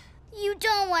tonight. You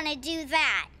don't want to do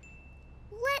that.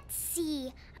 Let's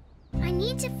see. I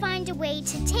need to find a way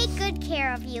to take good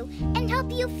care of you and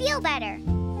help you feel better.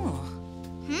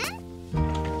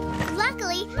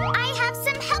 Luckily, I have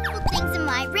some helpful things in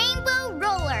my rainbow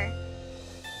roller.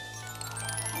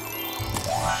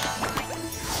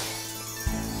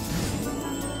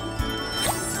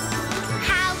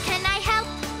 How can I help?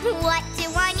 What do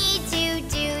I need to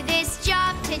do this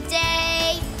job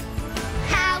today?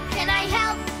 How can I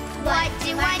help? What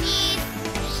do I need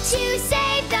to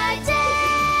save the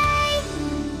day?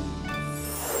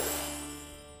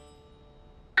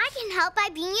 I can help by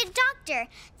being a doctor.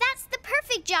 That's the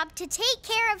perfect job to take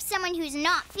care of someone who's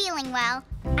not feeling well.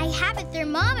 I have a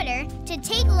thermometer to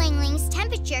take Ling Ling's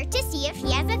temperature to see if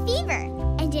he has a fever,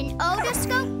 and an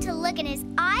otoscope to look at his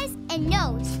eyes and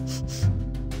nose.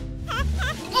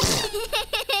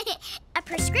 A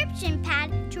prescription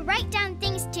pad to write down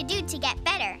things to do to get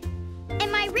better.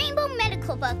 And my rainbow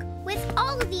medical book with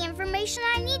all of the information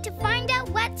I need to find out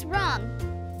what's wrong.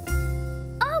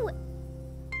 Oh,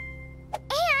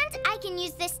 and I can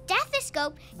use this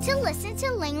stethoscope to listen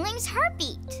to Ling Ling's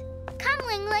heartbeat. Come,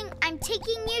 Ling Ling, I'm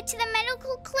taking you to the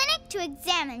medical clinic to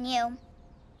examine you.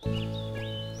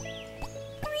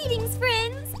 Greetings,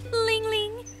 friends. Ling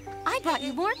Ling. I brought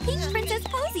you more pink princess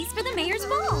posies for the mayor's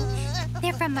ball.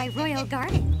 They're from my royal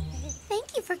garden.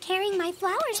 Thank you for carrying my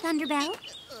flowers, Thunderbell.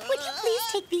 Would you please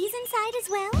take these inside as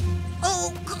well?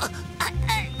 Oh,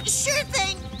 sure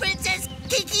thing, Princess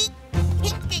Kiki.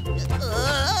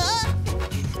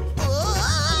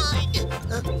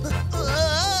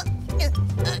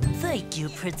 Thank you,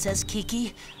 Princess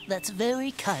Kiki. That's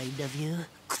very kind of you.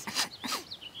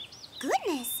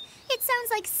 Goodness, it sounds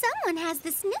like someone has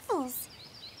the sniffles.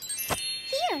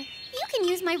 Here, you can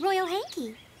use my royal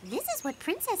hanky. This is what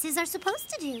princesses are supposed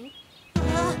to do.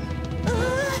 Oh,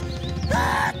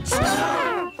 my.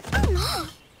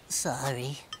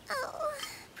 Sorry. Oh.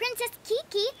 Princess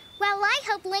Kiki, while I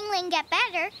hope Ling Ling get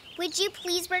better, would you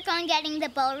please work on getting the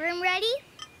ballroom ready?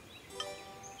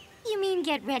 You mean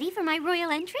get ready for my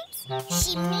royal entrance?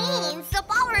 She means the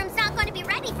ballroom's not going to be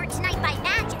ready for tonight by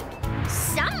magic.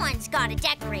 Someone's got to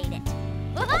decorate it.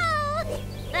 Woohoo!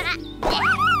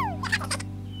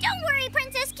 Don't worry,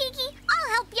 Princess Kiki. I'll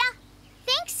help ya.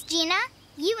 Thanks, Gina.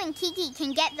 You and Kiki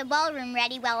can get the ballroom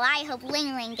ready while I hope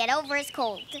Ling Ling get over his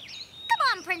cold.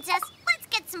 Come on, Princess. Let's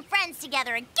get some friends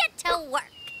together and get to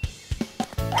work.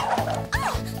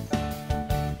 Oh!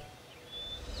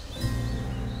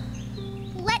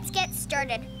 Let's get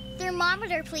started.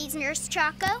 Thermometer, please, Nurse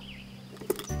Choco.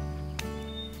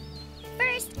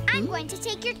 First, I'm going to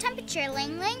take your temperature,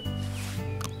 Ling Ling.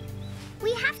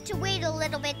 We have to wait a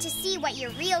little bit to see what your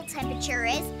real temperature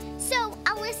is, so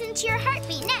I'll listen to your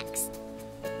heartbeat next.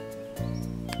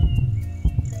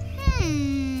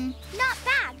 Not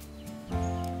bad.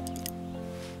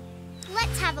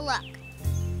 Let's have a look.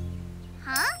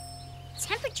 Huh?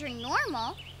 Temperature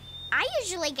normal? I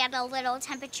usually get a little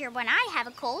temperature when I have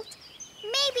a cold.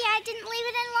 Maybe I didn't leave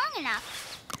it in long enough.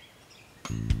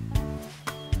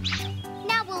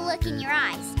 Now we'll look in your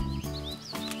eyes.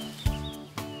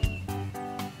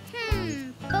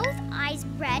 Both eyes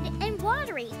red and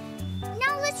watery.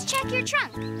 Now let's check your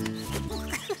trunk.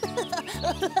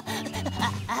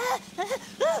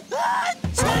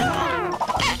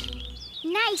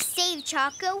 Nice save,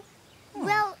 Choco.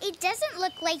 Well, it doesn't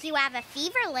look like you have a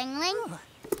fever, Ling Ling.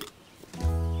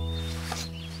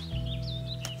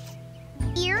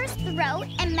 Ears, throat,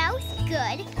 and mouth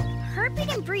good. Heartbeat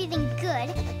and breathing good.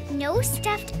 Nose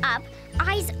stuffed up.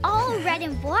 Eyes all red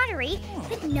and watery,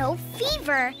 but no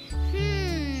fever.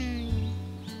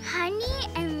 Honey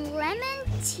and lemon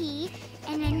tea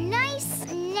and a nice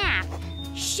nap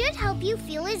should help you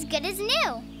feel as good as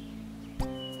new.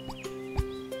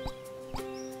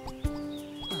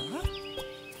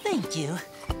 Thank you.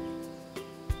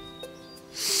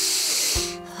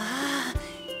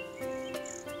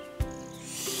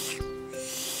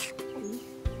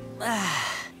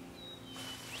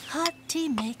 Hot tea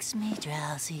makes me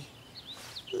drowsy.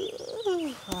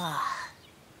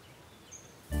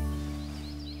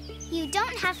 You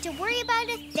don't have to worry about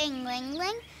a thing, Ling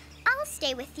Ling. I'll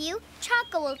stay with you.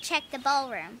 Choco will check the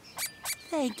ballroom.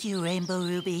 Thank you, Rainbow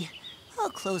Ruby. I'll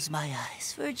close my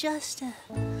eyes for just a...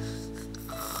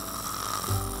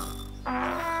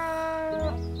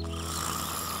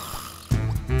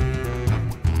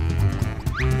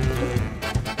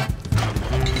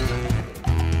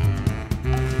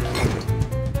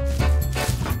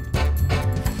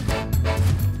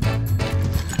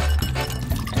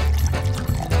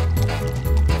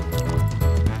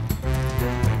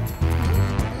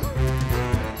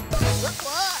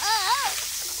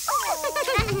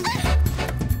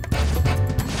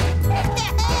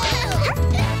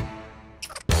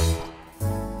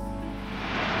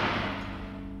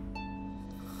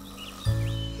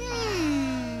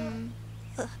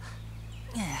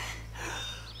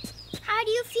 How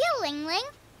do you feel, Ling Ling?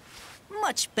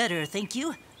 Much better, thank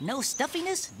you. No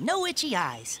stuffiness, no itchy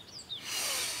eyes.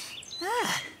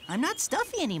 I'm not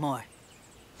stuffy anymore.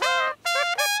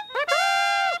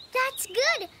 That's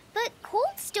good, but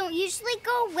colds don't usually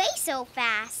go away so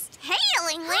fast. Hey,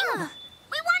 Ling Ling. We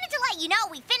wanted to let you know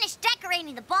we finished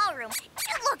decorating the ballroom.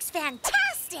 It looks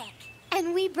fantastic.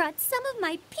 And we brought some of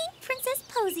my pink princess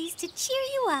posies to cheer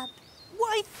you up.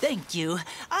 Why, thank you.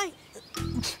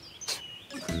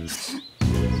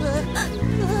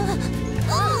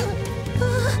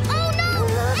 Oh no!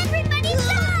 Everybody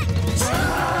dodge!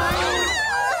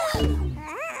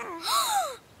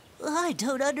 I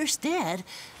don't understand.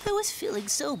 I was feeling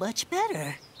so much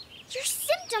better. Your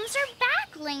symptoms are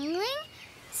back, Ling Ling.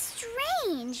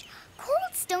 Strange.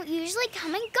 Colds don't usually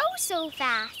come and go so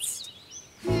fast.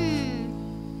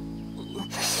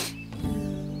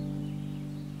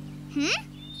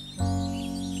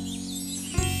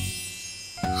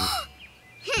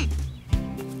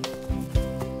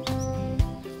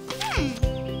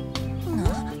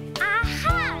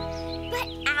 Aha! But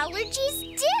allergies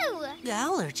do.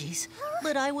 Allergies?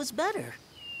 But I was better.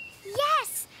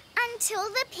 Yes, until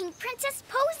the pink princess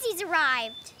posies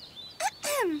arrived.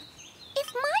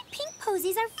 If my pink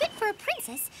posies are fit for a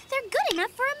princess, they're good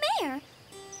enough for a mayor.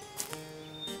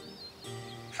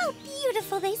 How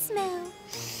beautiful they smell.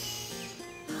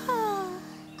 Oh.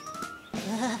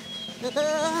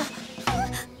 Goodness!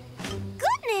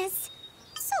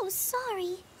 So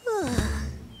sorry.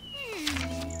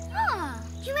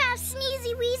 You have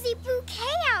sneezy-wheezy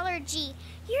bouquet allergy.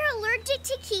 You're allergic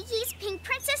to Kiki's Pink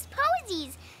Princess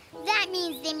posies. That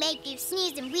means they make you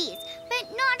sneeze and wheeze,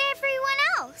 but not everyone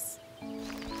else.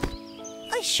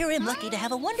 I sure am lucky to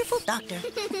have a wonderful doctor.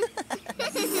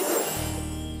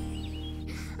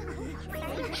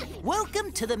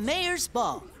 Welcome to the Mayor's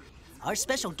Ball. Our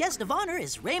special guest of honor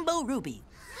is Rainbow Ruby.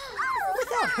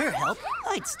 Without her help,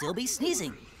 I'd still be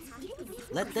sneezing.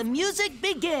 Let the music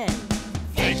begin.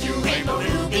 Thank you, Rainbow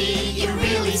Ruby, you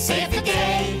really saved the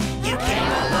day. You came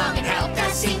along and helped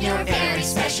us in your very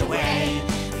special way.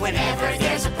 Whenever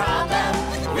there's a problem,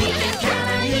 we can count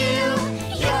on you.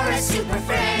 You're a super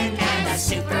friend and a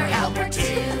super helper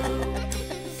too.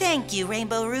 Thank you,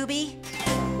 Rainbow Ruby.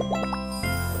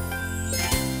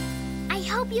 I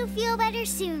hope you feel better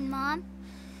soon, Mom.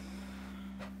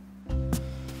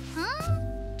 Huh?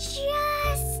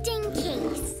 Just in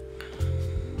case.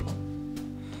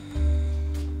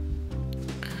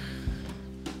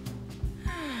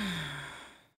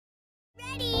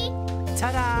 Ready?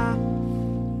 Ta-da!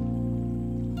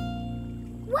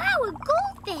 Wow, a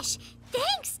goldfish!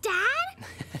 Thanks, Dad!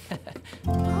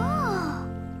 Oh.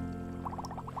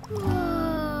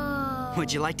 Whoa.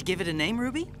 Would you like to give it a name,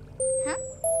 Ruby? Huh?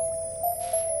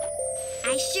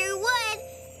 I sure would.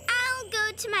 I'll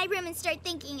go to my room and start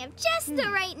thinking of just the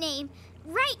right name.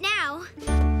 Right now.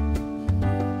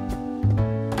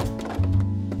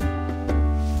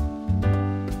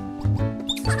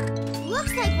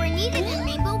 Looks like we're needed in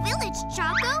Rainbow Village,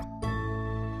 Choco.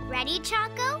 Ready,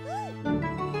 Choco?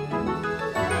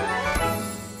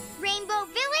 Rainbow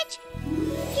Village,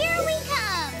 here we come.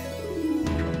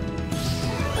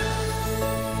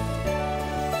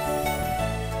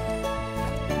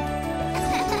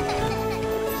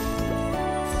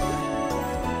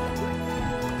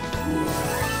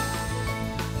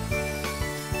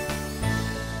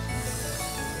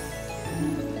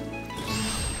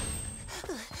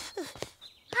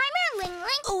 Ling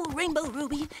Ling. Oh, Rainbow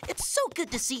Ruby, it's so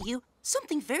good to see you.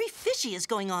 Something very fishy is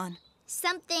going on.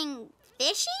 Something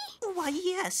fishy? Why,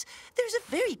 yes. There's a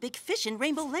very big fish in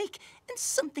Rainbow Lake, and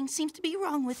something seems to be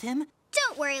wrong with him.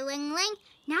 Don't worry, Ling Ling.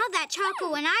 Now that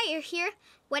Choco and I are here,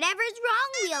 whatever's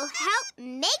wrong, we'll help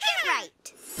make it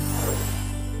right.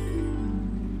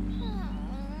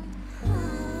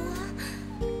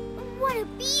 What a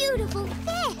beautiful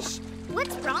fish.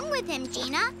 What's wrong with him,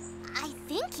 Gina? I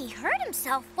think he hurt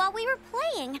himself while we were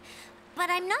playing, but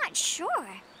I'm not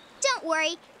sure. Don't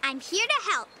worry, I'm here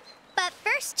to help. But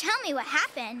first, tell me what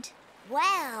happened.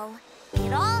 Well,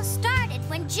 it all started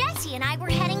when Jessie and I were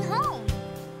heading home.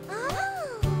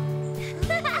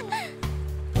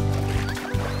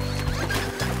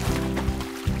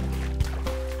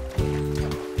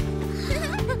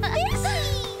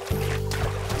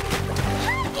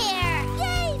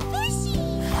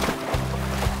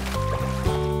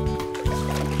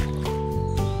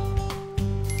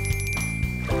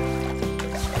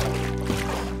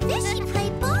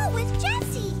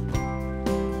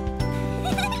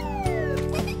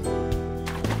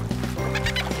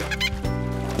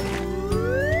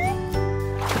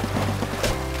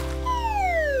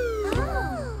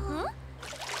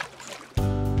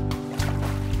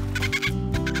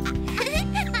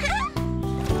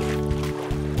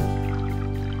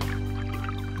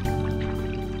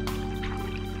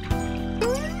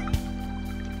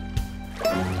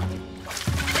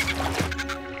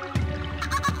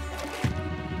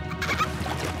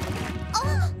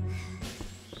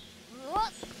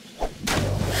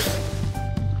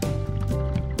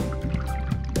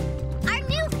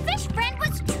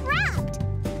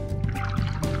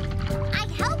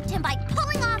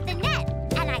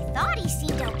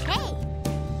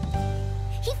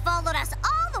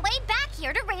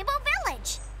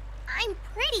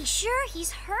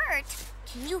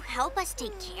 Can you help us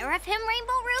take care of him,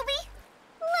 Rainbow Ruby?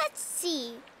 Let's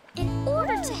see. In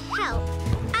order to help,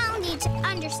 I'll need to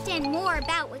understand more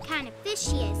about what kind of fish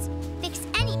he is, fix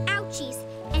any ouchies,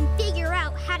 and figure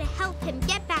out how to help him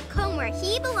get back home where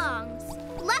he belongs.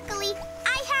 Luckily,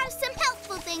 I have some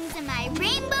helpful things in my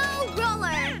rainbow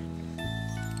roller.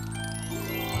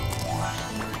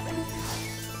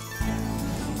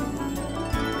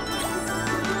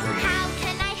 How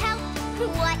can I help?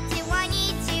 What do I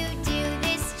need to do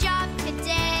this job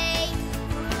today?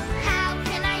 How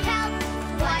can I help?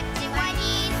 What do I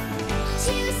need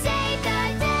to save the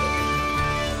day?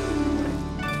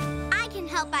 I can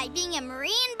help by being a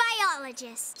marine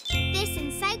biologist. This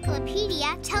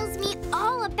encyclopedia tells me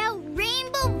all about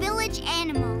Rainbow Village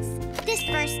animals. This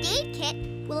first aid kit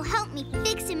will help me me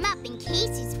fix him up in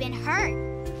case he's been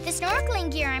hurt. The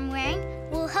snorkeling gear I'm wearing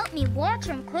will help me watch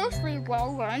him closely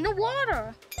while we're in the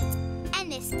water.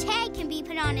 And this tag can be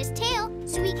put on his tail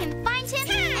so we can find him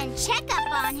and check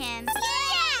up on him.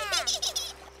 Yeah!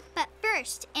 But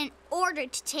first, in order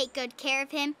to take good care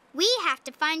of him, we have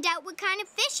to find out what kind of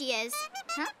fish he is.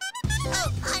 Huh?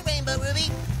 Oh, hi, Rainbow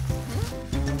Ruby.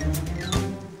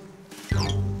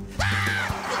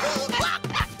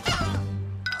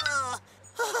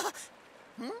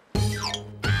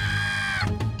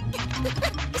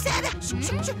 Is that a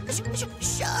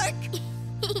shark?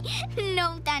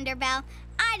 No, Thunderbell.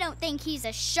 I don't think he's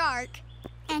a shark.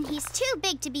 And he's too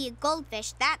big to be a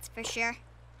goldfish, that's for sure.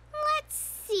 Let's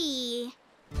see.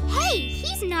 Hey,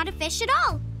 he's not a fish at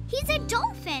all. He's a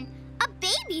dolphin. A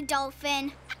baby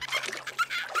dolphin.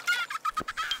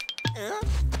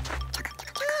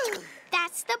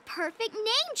 That's the perfect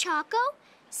name, Choco.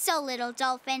 So, little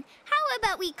dolphin, how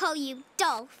about we call you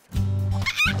Dolph?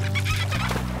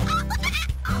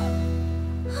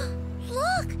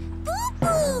 Look!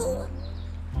 Boo-boo!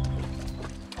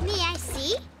 May I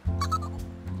see?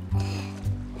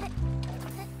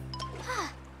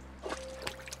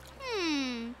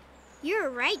 You're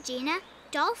right, Gina.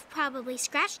 Dolph probably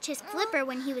scratched his flipper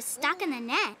when he was stuck in the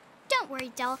net. Don't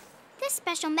worry, Dolph. This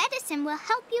special medicine will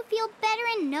help you feel better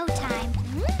in no time.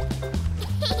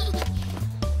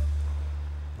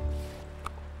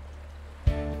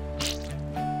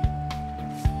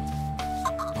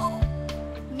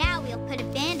 Now we'll put a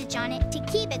bandage on it to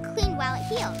keep it clean while it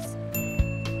heals.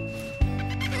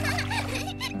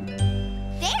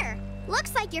 There!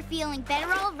 Looks like you're feeling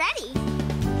better already.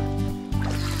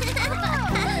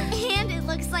 And it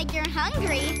looks like you're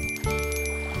hungry.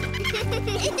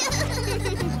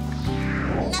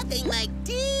 Nothing like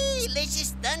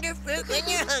delicious thunder fruit when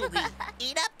you're hungry.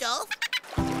 Eat up, Dolph.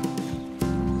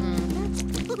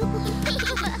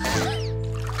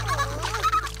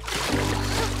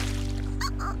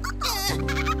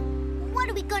 What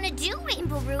are we gonna do,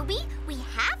 Rainbow Ruby? We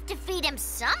have to feed him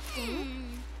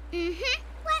something.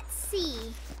 Let's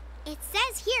see. It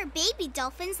says here baby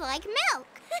dolphins like milk.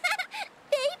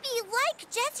 Baby like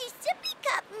Jessie's sippy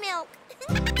cup milk.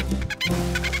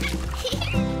 Here.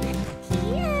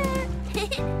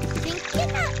 Drink it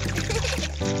up.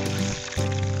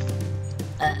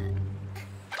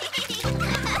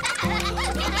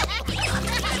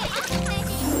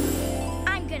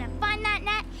 I'm gonna find that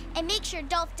net and make sure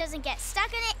Dolph doesn't get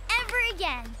stuck in it ever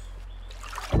again.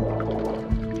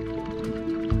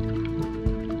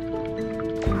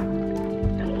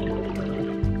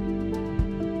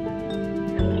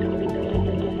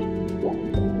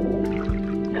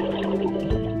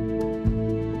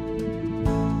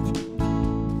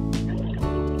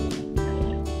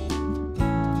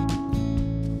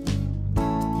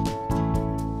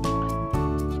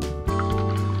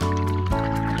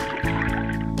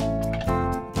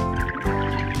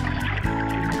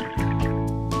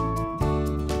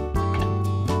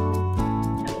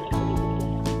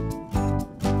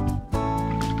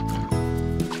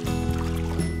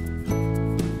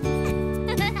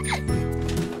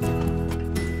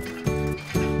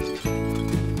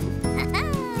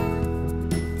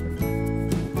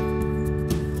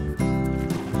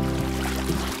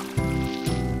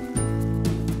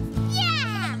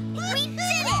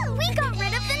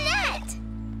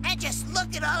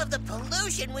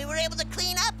 We were able to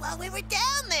clean up while we were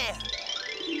down there.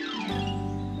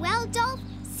 Well, Dolph,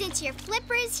 since your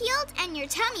flipper is healed and your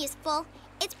tummy is full,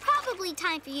 it's probably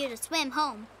time for you to swim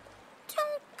home.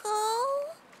 Don't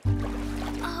go.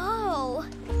 Oh.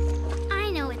 I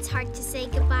know it's hard to say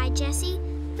goodbye, Jessie,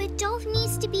 but Dolph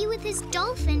needs to be with his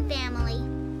dolphin family.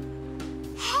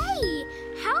 Hey,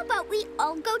 how about we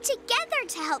all go together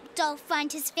to help Dolph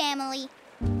find his family?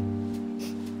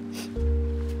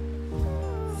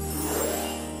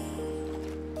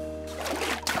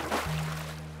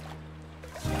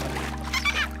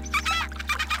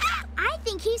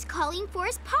 He's calling for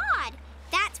his pod.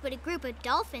 That's what a group of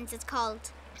dolphins is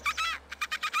called.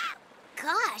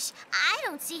 Gosh, I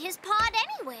don't see his pod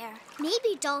anywhere.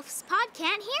 Maybe Dolph's pod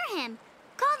can't hear him.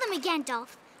 Call them again,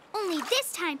 Dolph. Only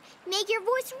this time, make your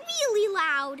voice really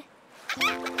loud.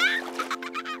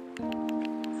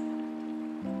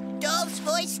 Dolph's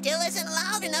voice still isn't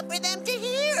loud enough for them to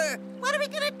hear. What are we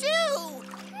gonna do?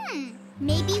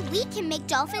 Maybe we can make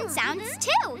dolphin sounds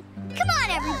too. Come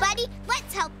on, everybody.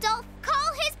 Let's help Dolph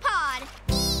call his pod.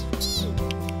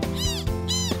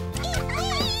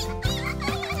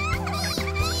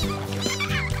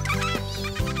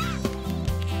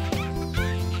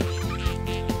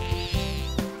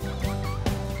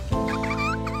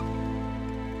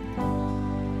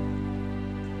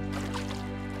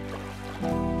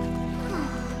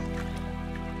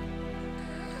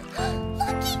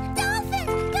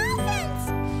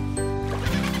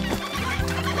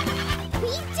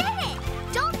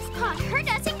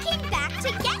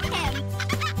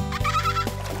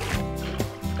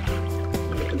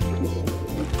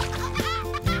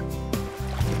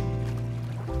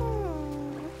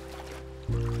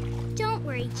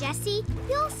 Gracie,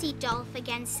 you'll see Dolph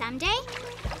again someday.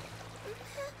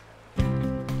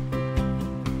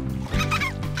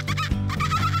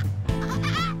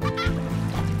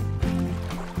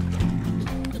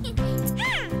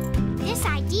 This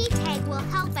ID tag will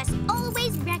help us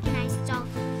always recognize Dolph,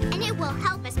 and it will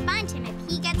help us find him if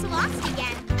he gets lost again.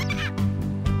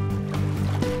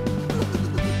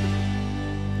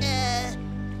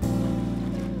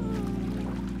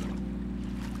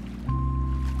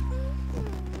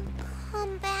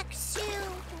 Come back soon.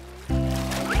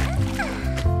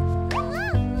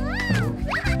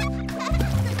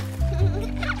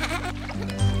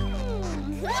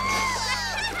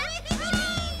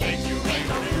 Thank you,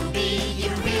 Rainbow Ruby, you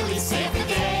really saved the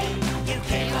day. You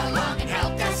came along and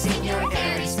helped us in your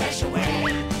very special way.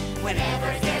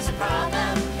 Whenever there's a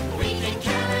problem, we can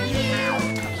count on you.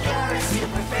 You're a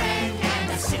super friend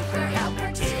and a super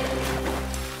helper too.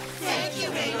 Thank you,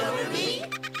 Rainbow Ruby.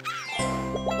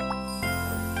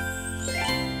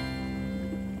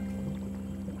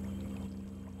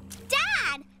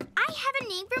 Dad, I have a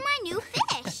name for my new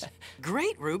fish.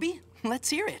 Great, Ruby. Let's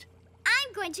hear it.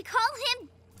 I'm going to call him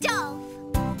Dolph.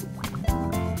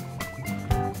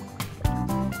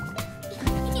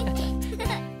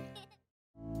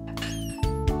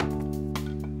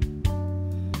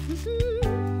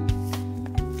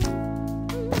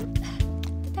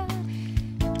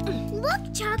 Look,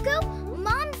 Choco,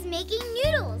 Mom's making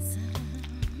noodles.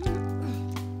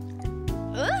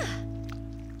 Ugh.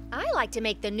 I like to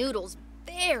make the noodles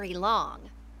very long.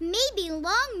 Maybe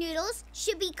long noodles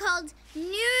should be called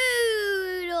noodles.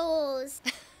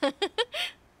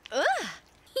 Ugh.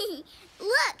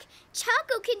 Look,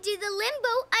 Choco can do the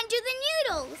limbo under the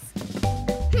noodles.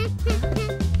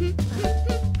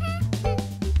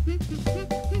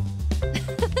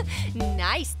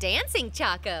 Nice dancing,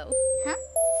 Choco. Huh?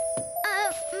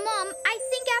 Mom, I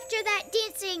think after that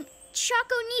dancing,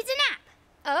 Choco needs a nap.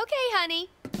 Okay, honey.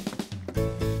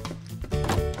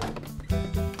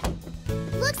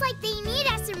 Looks like they need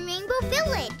us in Rainbow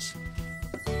Village.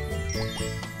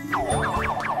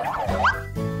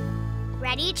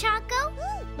 Ready, Choco?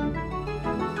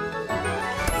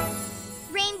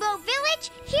 Rainbow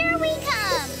Village, here we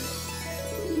come!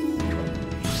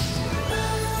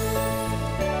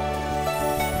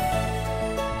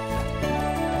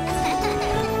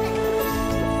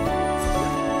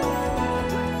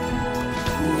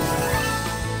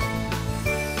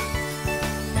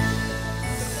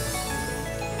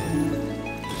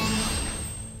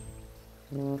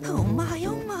 Oh my,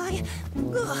 oh my.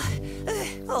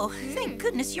 Oh, thank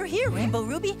goodness you're here, Rainbow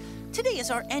Ruby. Today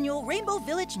is our annual Rainbow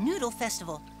Village Noodle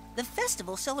Festival. The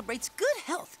festival celebrates good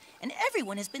health, and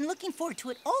everyone has been looking forward to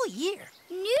it all year.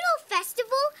 Noodle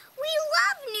Festival? We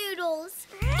love noodles!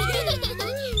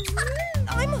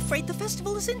 I'm afraid the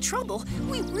festival is in trouble.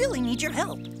 We really need your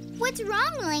help. What's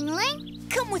wrong, Ling Ling?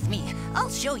 Come with me. I'll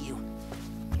show you.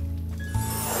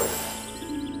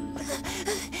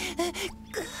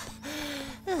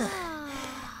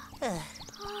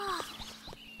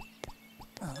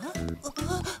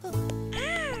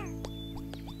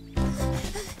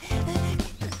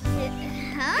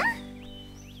 Huh?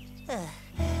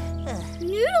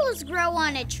 Noodles grow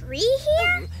on a tree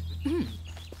here?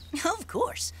 Of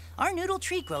course. Our noodle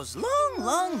tree grows long,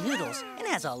 long noodles and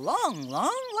has a long,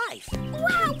 long life.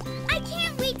 Wow! I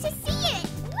can't wait to see it!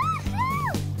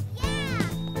 Woohoo! Yeah!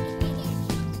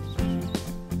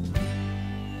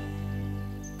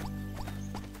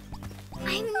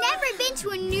 I've never been to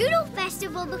a noodle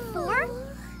festival before.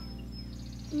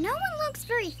 No one looks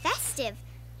very festive.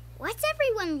 What's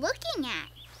everyone looking at?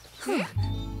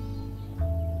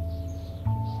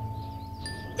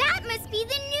 That must be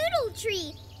the noodle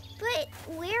tree. But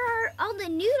where are all the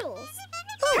noodles?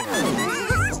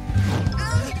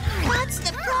 What's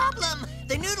the problem?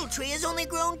 The noodle tree has only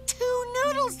grown 2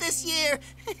 noodles this year.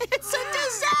 It's a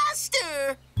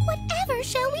disaster. Whatever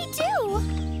shall we do?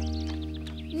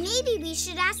 Maybe we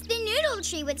should ask the noodle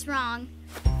tree what's wrong.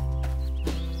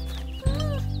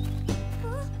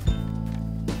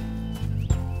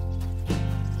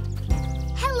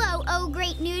 Hello, oh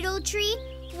great noodle tree.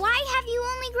 Why have you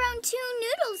only grown 2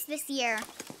 noodles this year?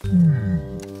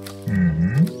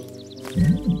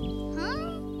 Huh?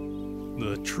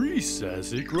 The tree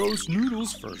says it grows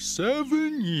noodles for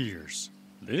 7 years.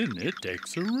 Then it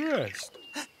takes a rest.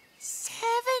 7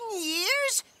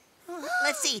 years?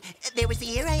 Let's see. There was the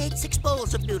year I ate 6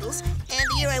 bowls of noodles, and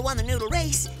the year I won the noodle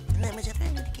race. And then was it?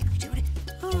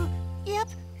 Yep,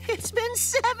 it's been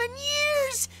 7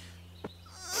 years.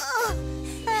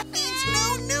 That means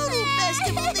no noodle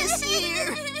festival this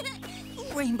year.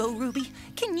 Rainbow Ruby,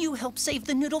 can you help save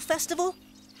the noodle festival?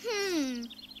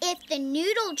 If the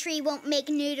noodle tree won't make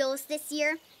noodles this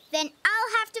year, then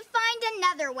I'll have to find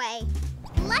another way.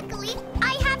 Luckily,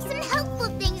 I have some helpful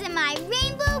things in my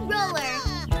rainbow roller.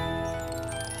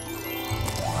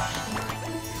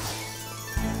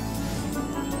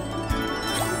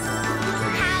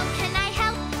 How can I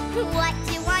help? What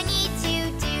do I need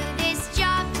to do this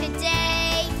job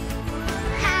today?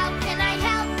 How can I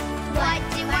help? What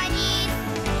do I need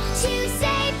to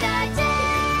save the day?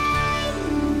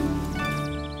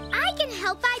 I can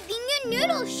help by being a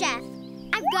noodle chef.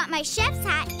 I've got my chef's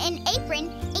hat and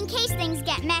apron in case things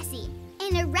get messy,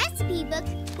 and a recipe book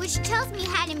which tells me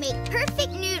how to make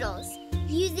perfect noodles.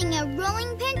 Using a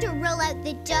rolling pin to roll out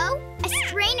the dough, a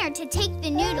strainer to take the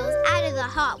noodles out of the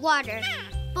hot water,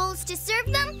 bowls to serve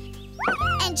them,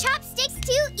 and chopsticks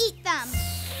to eat them.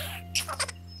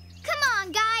 Come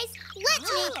on, guys, let's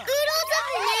make oodles of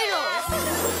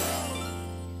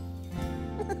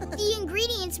noodles. The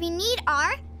ingredients we need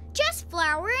are just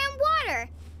flour and water,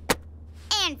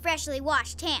 and freshly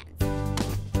washed hands.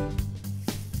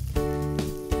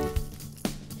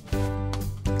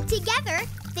 Together,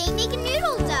 they make a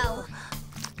noodle dough.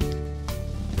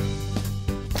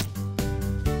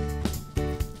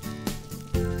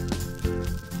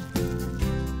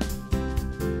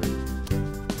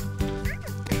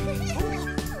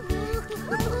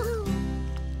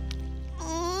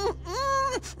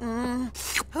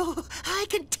 Oh, I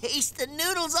can taste the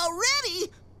noodles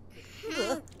already.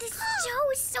 This dough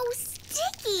is so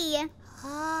sticky.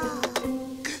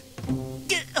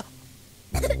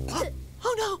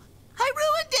 Oh no, I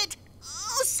ruined it.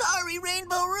 Oh, sorry,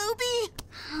 Rainbow Ruby.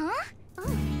 Huh?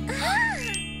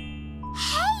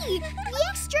 Hey, the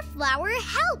extra flour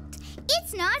helped.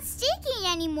 It's not sticky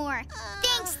anymore.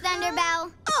 Thanks,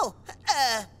 Thunderbell. Oh,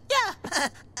 yeah.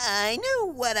 I knew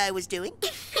what I was doing.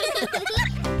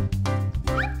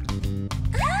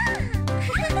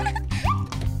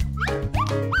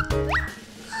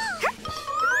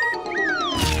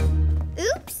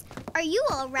 Oops. Are you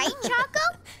all right, Choco?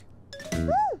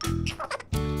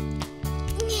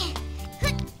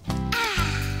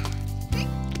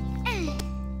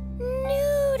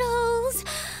 Noodles!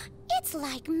 It's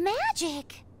like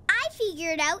magic. I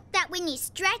figured out that when you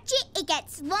stretch it, it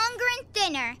gets longer and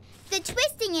thinner. The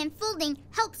twisting and folding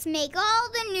helps make all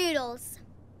the noodles.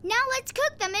 Now let's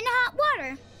cook them in hot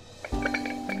water.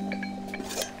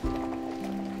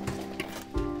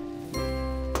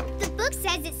 The book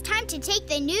says it's time to take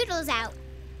the noodles out.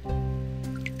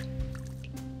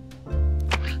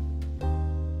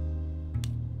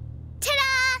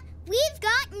 Ta-da! We've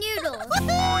got noodles.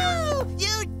 Woohoo!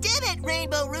 You did it,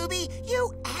 Rainbow Ruby.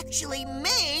 You actually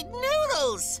made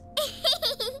noodles.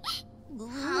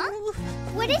 Huh?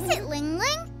 What is it, Ling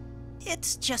Ling?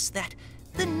 It's just that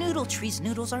the noodle tree's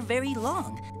noodles are very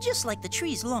long, just like the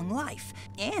tree's long life.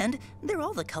 And they're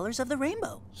all the colors of the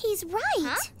rainbow. He's right.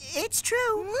 Huh? It's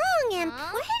true. Long and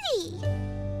pretty.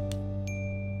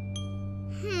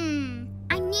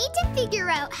 I need to figure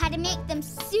out how to make them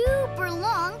super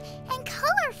long and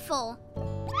colorful.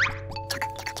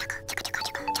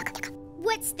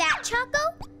 What's that, Choco?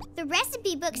 The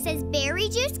recipe book says berry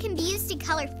juice can be used to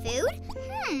color food?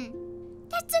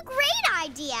 That's a great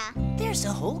idea. There's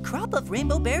a whole crop of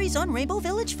rainbow berries on Rainbow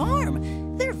Village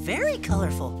Farm. They're very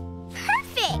colorful.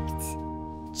 Perfect!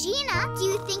 Gina, do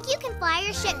you think you can fly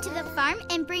your ship to the farm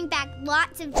and bring back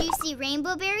lots of juicy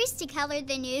rainbow berries to color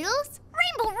the noodles?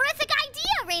 Rainbow-rific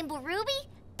idea, Rainbow Ruby.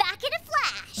 Back in a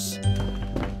flash.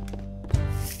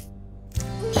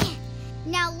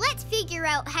 Now let's figure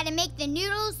out how to make the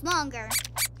noodles longer.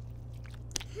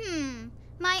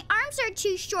 My arms are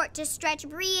too short to stretch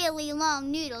really long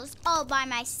noodles all by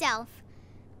myself.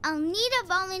 I'll need a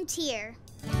volunteer.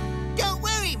 Don't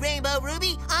worry, Rainbow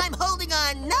Ruby. I'm holding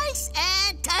on nice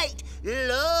and tight.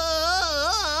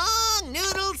 Long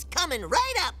noodles coming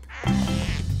right up.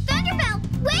 Thunderbell,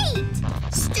 wait!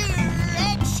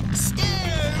 Stretch,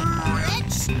 stretch,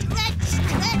 stretch,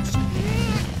 stretch.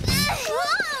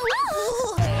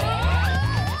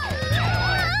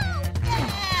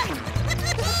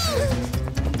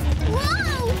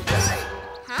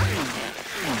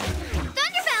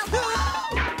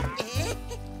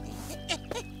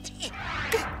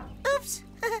 Oops.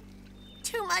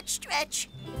 Too much stretch.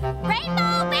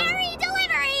 Rainbow berry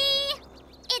delivery!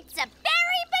 It's a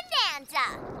berry bonanza!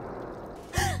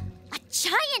 A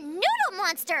giant noodle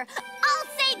monster! I'll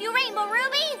save you, Rainbow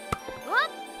Ruby!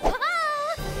 Whoop, whoop,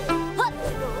 whoop,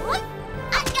 whoop.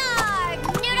 On guard,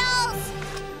 noodles!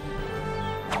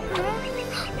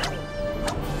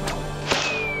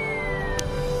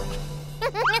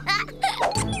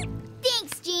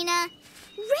 Thanks, Gina.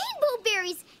 Rainbow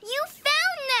berries, you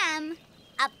found them!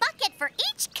 A bucket for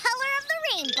each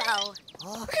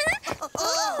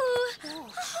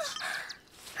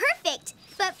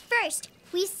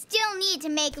still need to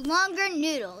make longer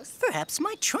noodles. Perhaps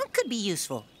my trunk could be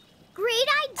useful. Great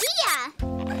idea!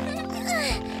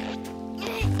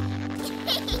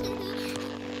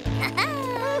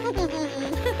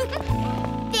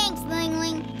 Thanks, Ling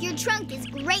Ling. Your trunk is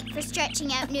great for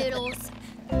stretching out noodles.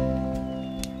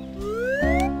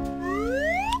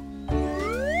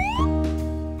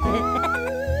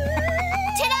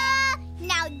 Ta-da!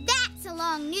 Now that's a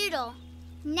long noodle.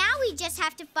 Now we just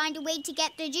have to find a way to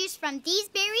get the juice from these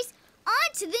berries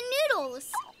onto the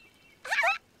noodles.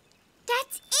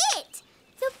 That's it!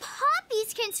 The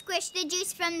poppies can squish the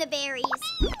juice from the berries.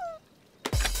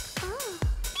 Oh.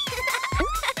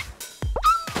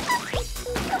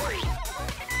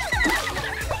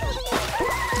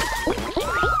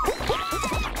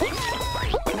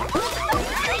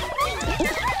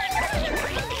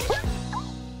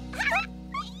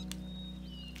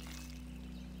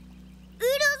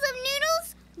 Oodles of noodles,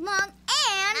 long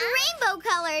and rainbow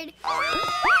colored.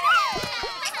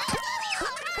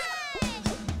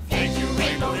 Thank you,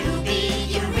 Rainbow Ruby,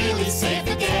 you really saved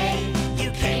the day.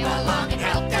 You came along and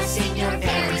helped us in your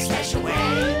very special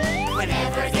way.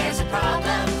 Whenever there's a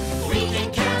problem, we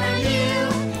can count on you.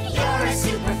 You're a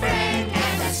super friend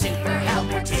and a super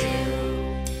helper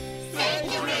too.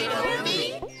 Thank you, Rainbow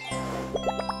Ruby.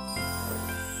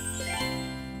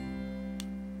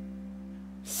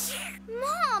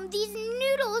 Mom, these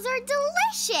noodles are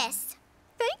delicious.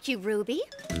 Thank you, Ruby.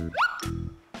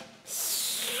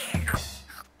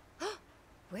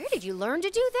 Where did you learn to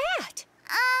do that?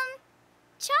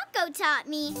 Choco taught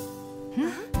me.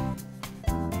 Huh.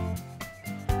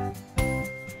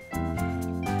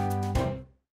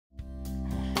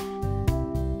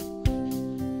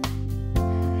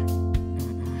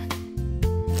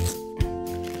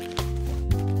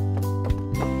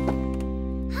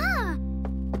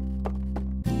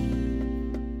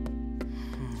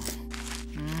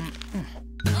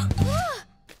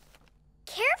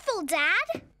 Careful,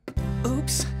 Dad.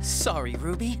 Oops, sorry,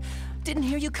 Ruby. Didn't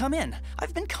hear you come in.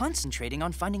 I've been concentrating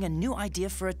on finding a new idea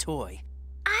for a toy.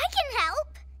 I can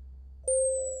help.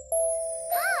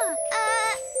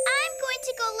 I'm going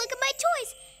to go look at my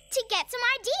toys to get some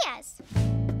ideas.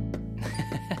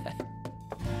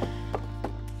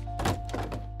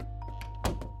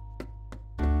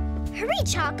 Hurry,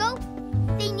 Choco.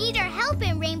 They need our help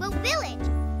in Rainbow Village.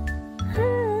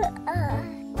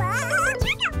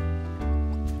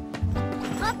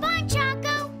 Hop on,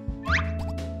 Choco.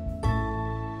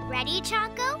 Ready,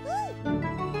 Choco?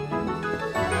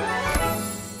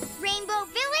 Rainbow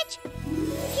Village,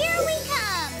 here we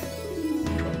come!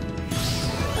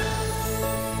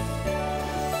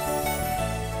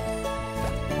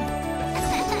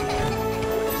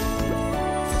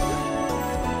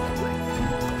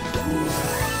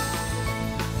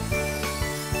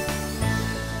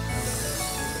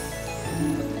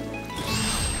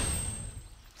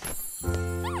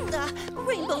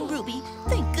 Rainbow Ruby,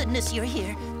 thank goodness you're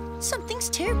here. Something's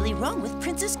terribly wrong with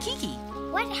Princess Kiki.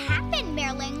 What happened,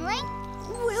 Ling Ling?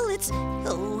 Well,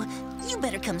 oh, you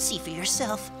better come see for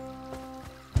yourself.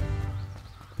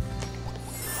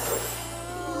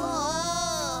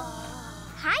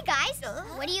 Hi, guys.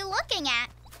 What are you looking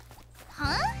at?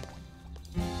 Huh?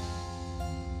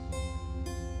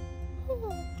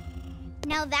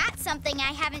 Now that's something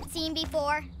I haven't seen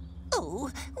before. Oh,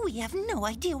 we have no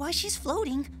idea why she's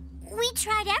floating. We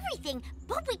tried everything,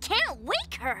 but we can't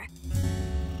wake her.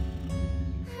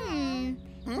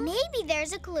 Maybe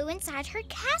there's a clue inside her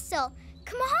castle.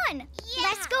 Come on,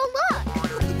 let's go look.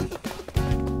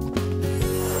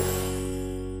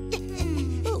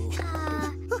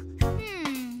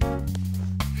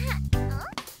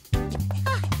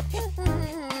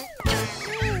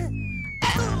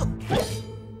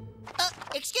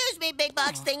 Excuse me, big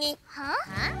box thingy. Huh?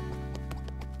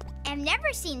 I've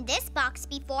never seen this box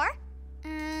before.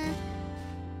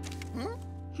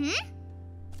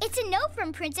 It's a note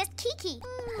from Princess Kiki.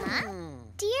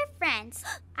 Dear friends,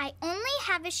 I only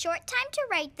have a short time to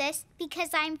write this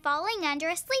because I'm falling under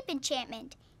a sleep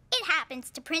enchantment. It happens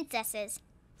to princesses.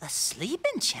 A sleep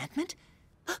enchantment?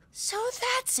 So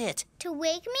that's it. To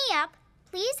wake me up,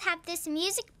 please have this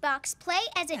music box play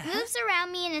as it moves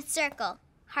around me in a circle.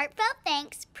 Heartfelt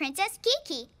thanks, Princess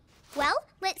Kiki. Well,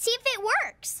 let's see if it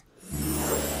works.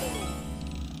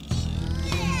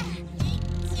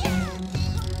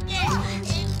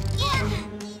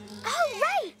 Oh,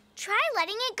 right! Try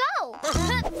letting it go.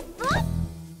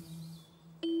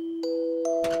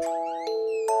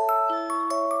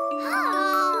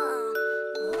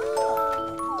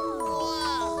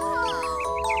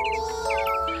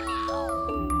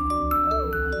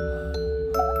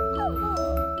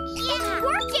 It's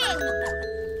working!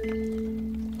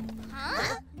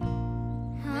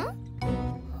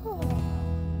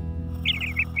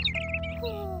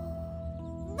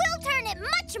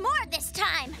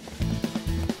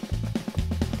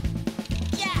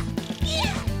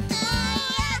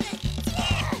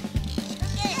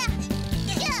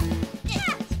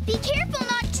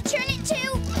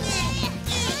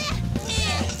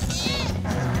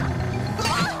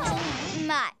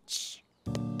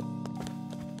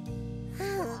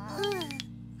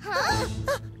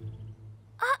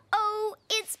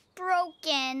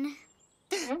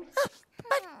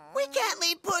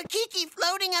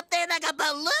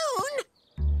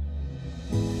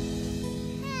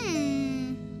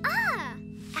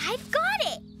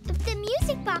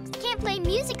 music box can't play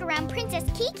music around Princess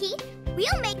Kiki,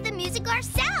 we'll make the music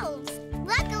ourselves.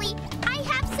 Luckily, I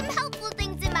have some helpful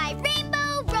things in my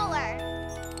rainbow roller.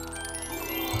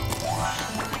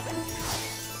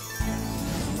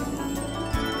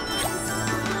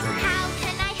 How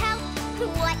can I help?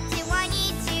 What do I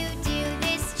need to do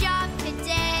this job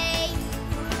today?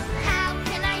 How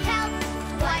can I help?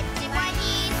 What do I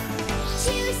need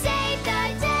to save the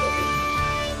day?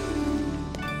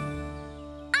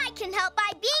 I can help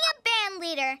by being a band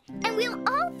leader, and we'll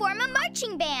all form a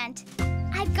marching band.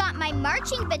 I've got my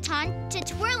marching baton to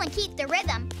twirl and keep the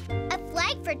rhythm, a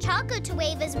flag for Choco to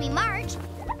wave as we march,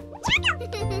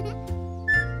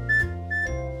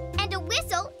 and a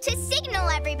whistle to signal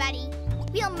everybody.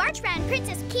 We'll march around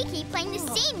Princess Kiki playing the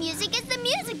same music as the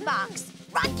music box.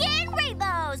 Rockin'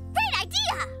 rainbows! Great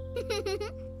idea!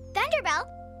 Thunderbell,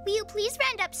 will you please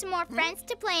round up some more friends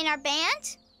to play in our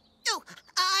band? Oh,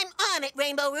 I'm on it,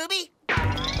 Rainbow Ruby.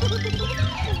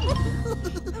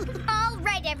 All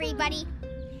right, everybody.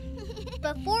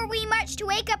 Before we march to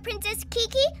wake up Princess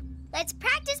Kiki, let's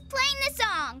practice playing the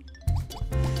song.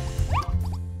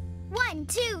 1,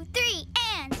 2, 3,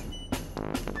 and...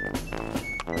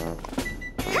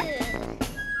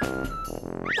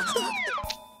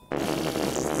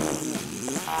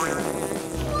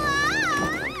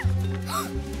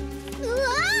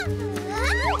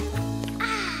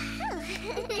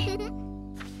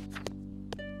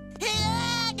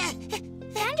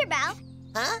 Thunderbell?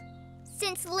 Huh?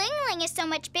 Since Ling Ling is so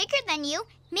much bigger than you,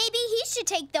 maybe he should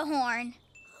take the horn.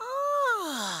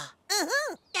 Oh,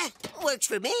 works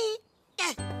for me.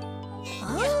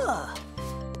 Oh.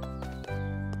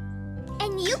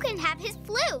 And you can have his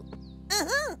flute.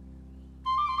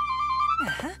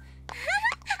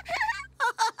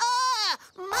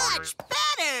 Much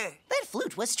better. That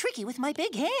flute was tricky with my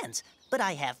big hands, but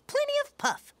I have plenty of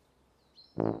puff.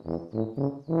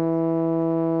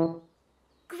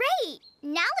 Great!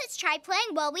 Now let's try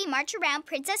playing while we march around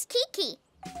Princess Kiki.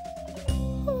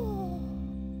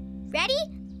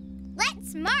 Ready?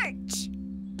 Let's march!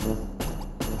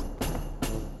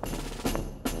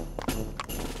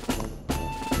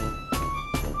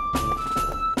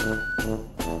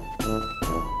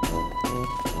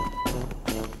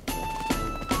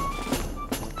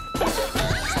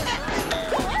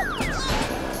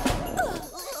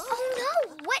 Oh no!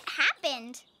 What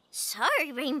happened?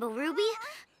 Sorry, Rainbow Ruby.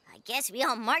 I guess we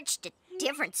all marched at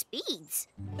different speeds.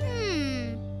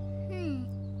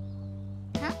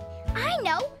 Huh? I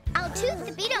know! I'll toot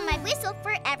the beat on my whistle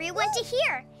for everyone to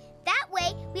hear. That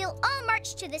way, we'll all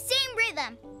march to the same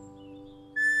rhythm.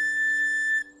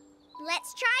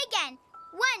 Let's try again.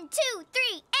 1, 2,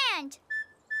 3, and...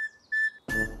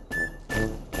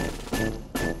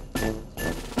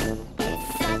 It's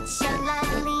such a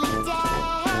lovely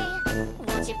day.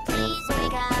 Won't you please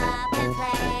wake up and play?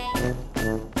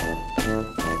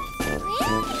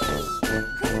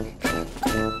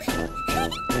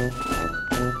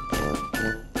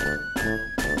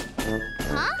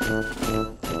 Huh?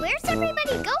 Where's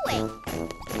everybody going?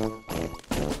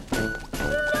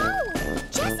 No!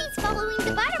 Jessie's following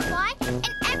the butterfly, and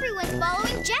everyone's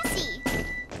following Jessie.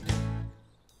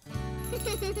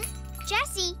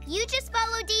 Jessie, you just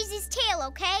follow Daisy's tail,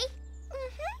 okay?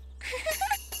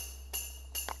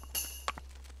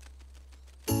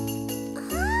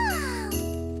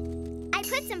 I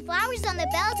put some flowers on the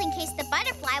bells in case the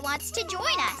butterfly wants to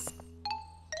join us.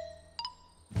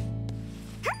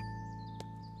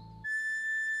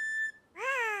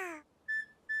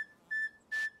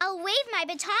 I'll wave my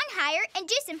baton higher and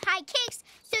do some high kicks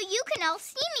so you can all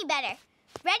see me better.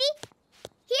 Ready?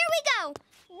 Here we go.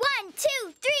 1,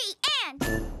 2, 3, and...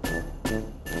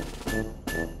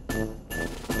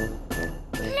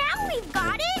 Now we've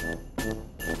got it!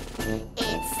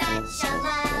 It's such a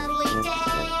lovely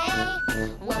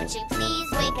day. Won't you please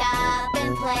wake up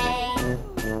and play?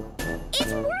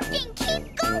 It's working! Keep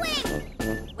going!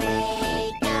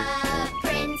 Wake up,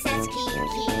 Princess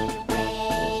Kiki.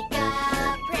 Wake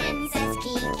up, Princess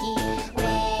Kiki.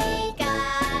 Wake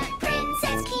up,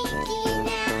 Princess Kiki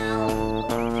now.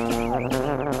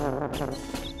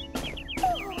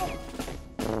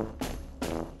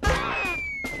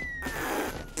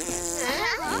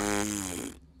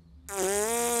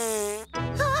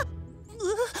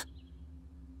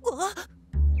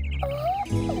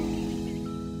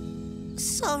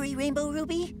 Sorry, Rainbow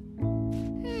Ruby.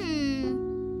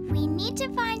 We need to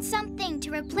find something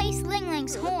to replace Ling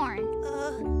Ling's horn.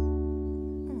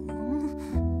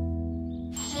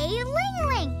 Hey, Ling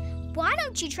Ling, why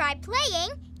don't you try playing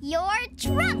your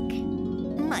trunk?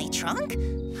 My trunk?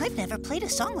 I've never played a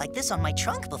song like this on my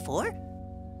trunk before.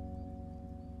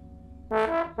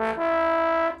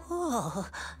 Oh.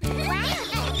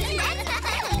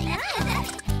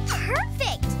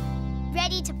 Perfect!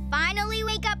 Ready to finally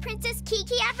wake up Princess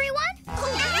Kiki, everyone?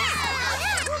 Yeah!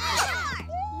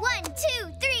 1, 2,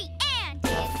 3, and...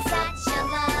 It's such a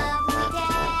lovely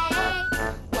day.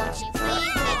 Won't you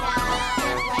please wake up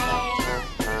and play?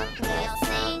 We'll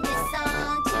sing this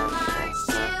song to march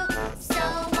to. So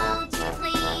won't you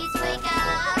please wake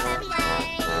up and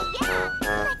play? Yeah!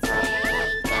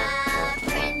 Wake up,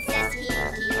 Princess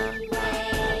Kiki.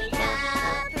 Wake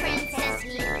up, Princess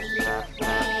Kiki.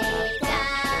 Wake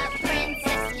up,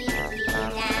 Princess Kiki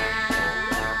now.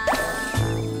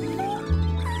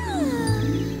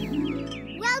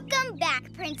 Welcome back,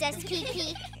 Princess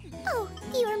Kiki. Oh,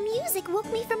 your music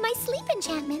woke me from my sleep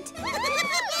enchantment.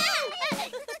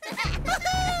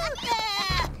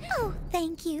 Oh,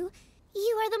 thank you.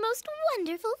 You are the most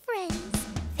wonderful friends.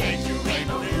 Thank you,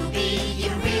 Rainbow Ruby, you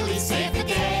really saved the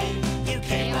day. You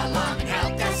came along and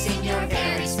helped us in your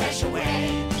very special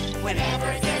way.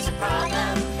 Whenever there's a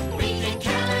problem, we can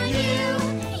count on you.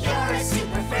 You're a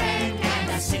super friend and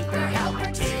a super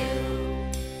helper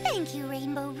too. Thank you,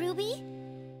 Rainbow Ruby.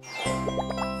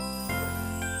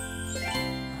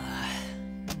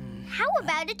 How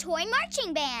about a toy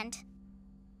marching band?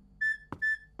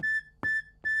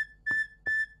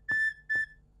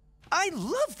 I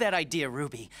love that idea,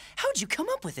 Ruby. How'd you come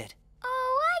up with it?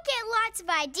 Oh, I get lots of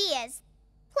ideas.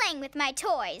 Playing with my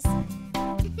toys.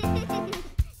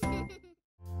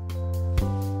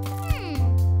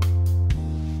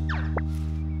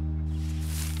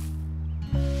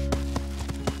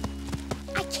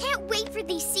 I can't wait for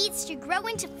these seeds to grow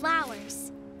into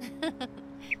flowers.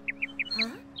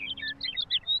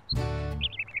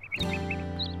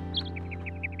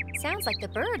 Sounds like the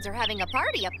birds are having a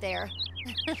party up there.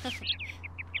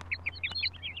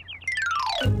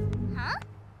 Huh?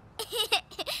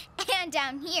 And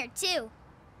down here, too.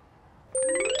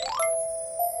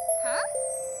 Huh?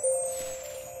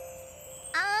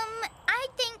 I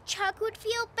think Chuck would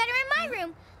feel better in my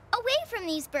room, away from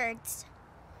these birds.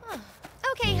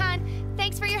 Okay, hon.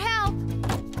 Thanks for your help.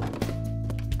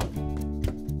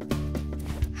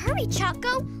 Hurry,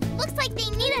 Choco. Looks like they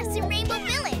need us in Rainbow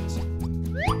Village.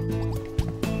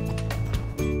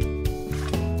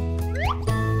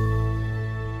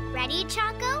 Ready,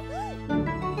 Choco?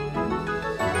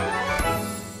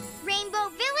 Rainbow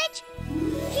Village,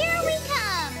 here we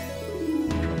come!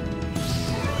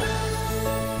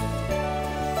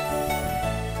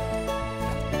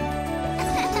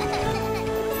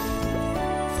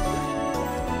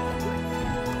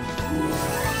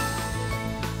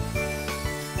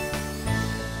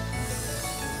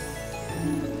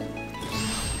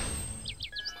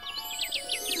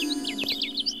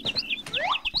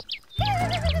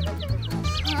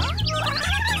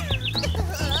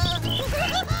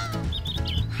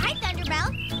 Hi, Thunderbell.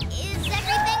 Is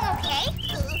everything okay?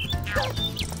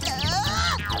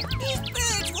 These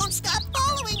birds won't stop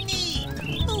following me.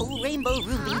 Oh, Rainbow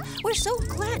Ruby, we're so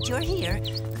glad you're here.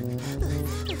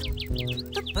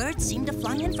 The birds seem to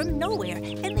fly in from nowhere,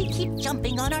 and they keep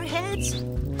jumping on our heads.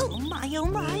 Oh, my, oh,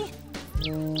 my.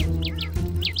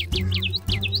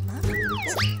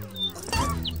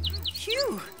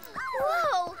 Phew.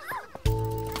 Whoa!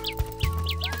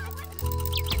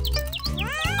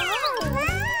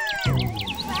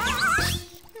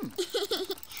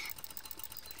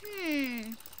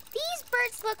 These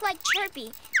birds look like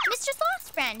Chirpy, Mr. Sloth's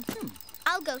friend.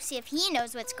 I'll go see if he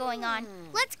knows what's going on.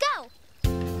 Let's go.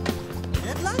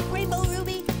 Good luck, Rainbow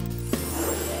Ruby.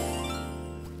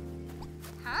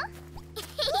 Huh?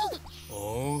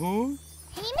 Uh-huh.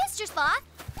 Hey, Mr. Sloth.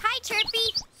 Hi,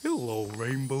 Chirpy. Hello,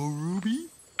 Rainbow Ruby.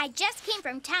 I just came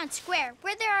from Town Square,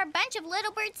 where there are a bunch of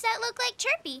little birds that look like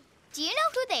Chirpy. Do you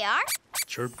know who they are?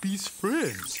 Chirpy's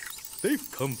friends.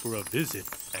 They've come for a visit,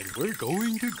 and we're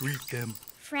going to greet them.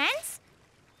 Friends?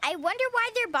 I wonder why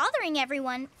they're bothering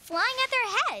everyone, flying at their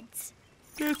heads.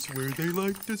 That's where they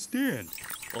like to stand,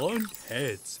 on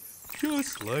heads,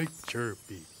 just like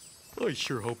Chirpy. I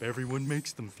sure hope everyone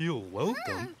makes them feel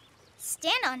welcome.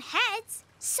 Stand on heads?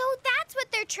 So that's what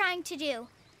they're trying to do.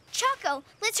 Choco,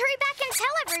 let's hurry back and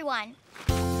tell everyone.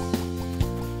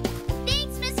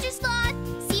 Thanks, Mr. Sloth.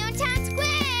 See you in Town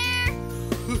Square.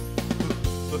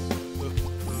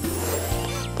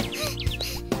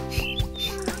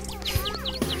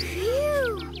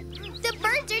 Phew. The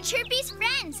birds are Chirpy's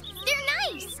friends. They're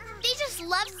nice. They just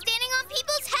love standing on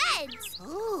people's heads.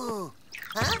 Ooh.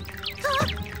 Huh?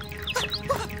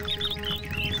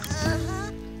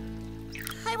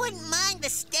 I wouldn't mind the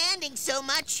standing so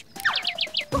much.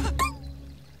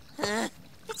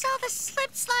 It's all the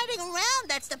slip sliding around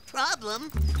that's the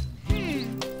problem.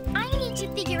 I need to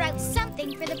think figure out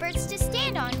something for the birds to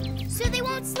stand on so they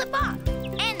won't slip off,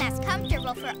 and that's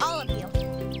comfortable for all of you.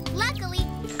 Luckily,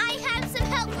 I have some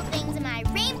helpful things in my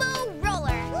rainbow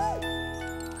roller.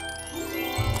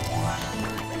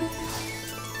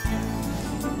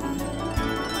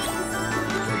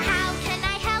 How can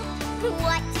I help?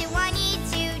 What do I need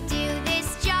to do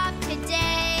this job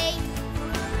today?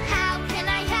 How can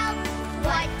I help?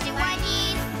 What do I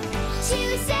need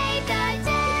to save the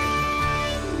day?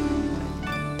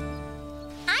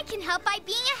 I can help by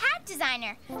being a hat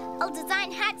designer. I'll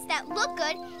design hats that look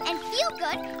good and feel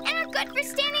good and are good for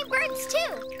standing birds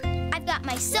too. I've got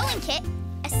my sewing kit,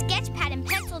 a sketch pad and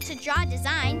pencil to draw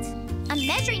designs, a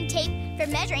measuring tape for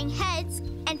measuring heads,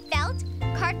 and felt,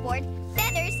 cardboard,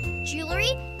 feathers,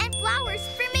 jewelry, and flowers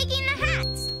for making the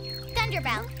hats.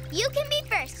 Thunderbell, you can be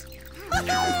first.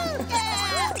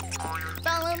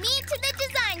 Follow me to the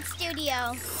design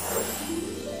studio.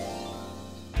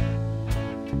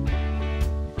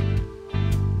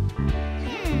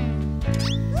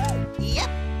 Yep.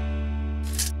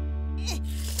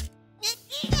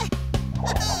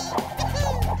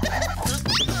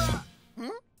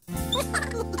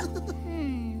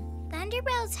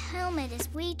 Thunderbell's helmet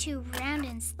is way too round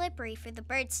and slippery for the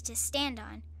birds to stand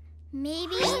on.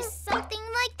 Maybe something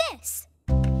like this.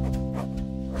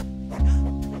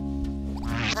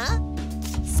 Huh?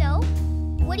 So,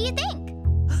 what do you think?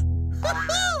 I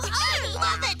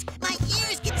love it! My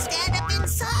ears can stand up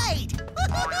inside!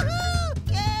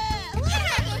 Yeah!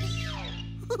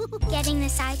 Getting the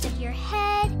sides of your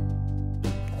head.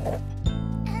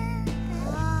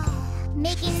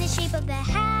 Making the shape of the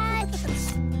hat.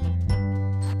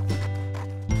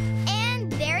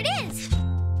 And there it is.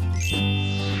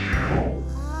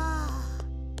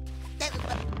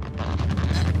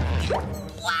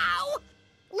 Wow!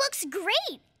 Looks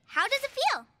great. How does it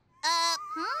feel?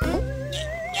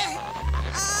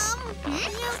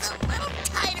 Feels a little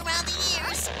tight around the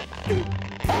ears.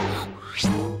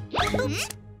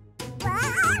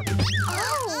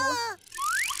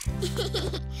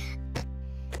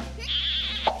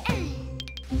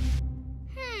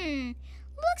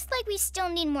 Looks like we still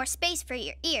need more space for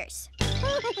your ears.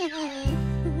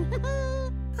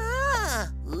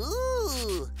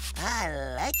 Ooh, I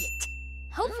like it.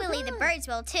 Hopefully the birds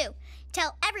will too.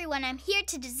 Tell everyone I'm here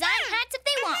to design hats if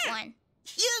they want one.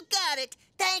 You got it.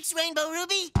 Thanks, Rainbow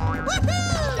Ruby.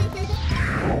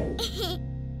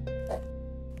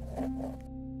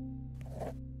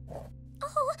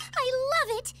 Oh, I love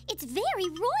it. It's very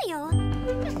royal.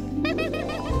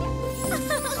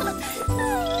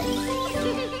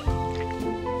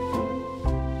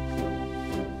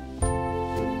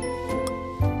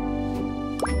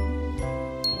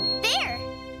 There!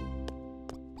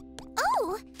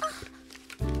 Oh.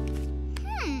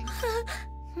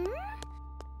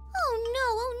 Oh no,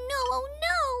 oh no, oh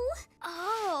no.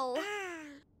 Oh.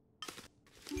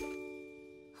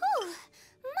 Oh,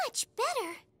 much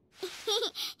better.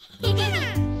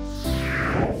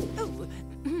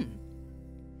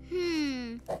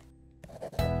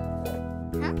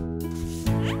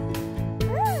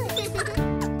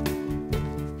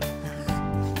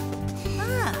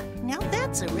 Now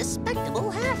that's a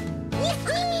respectable hat.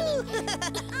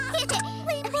 Rainbow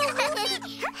Ruby!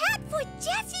 Hat for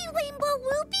Jessie, Rainbow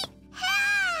Ruby!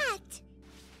 Hat!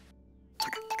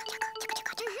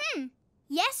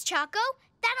 Yes, Choco.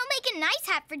 That'll make a nice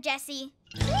hat for Jessie.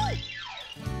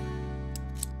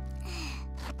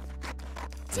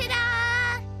 Ta-da!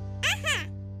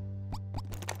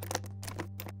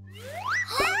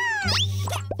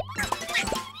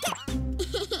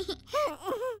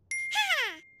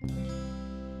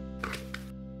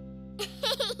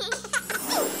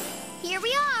 Here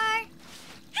we are.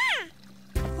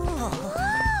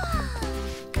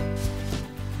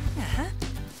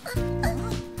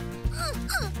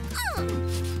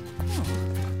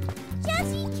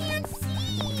 Jessie can't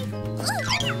see!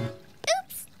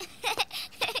 Oops.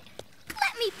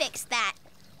 Let me fix that.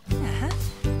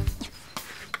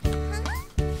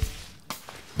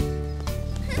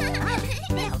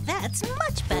 Now that's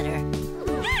much better.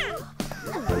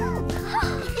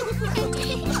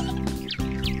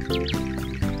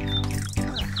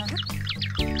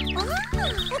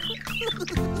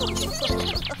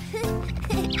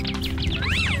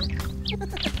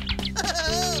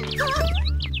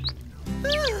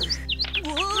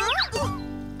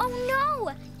 Oh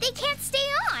no! They can't stay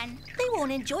on. They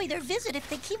won't enjoy their visit if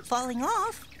they keep falling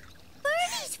off.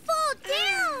 Birdies fall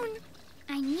down.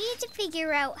 I need to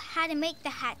figure out how to make the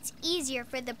hats easier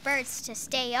for the birds to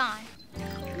stay on.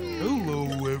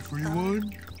 Hello,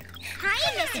 everyone.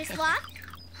 Hi, Mr. Sloth.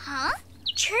 Huh?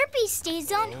 Chirpy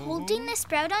stays on holding the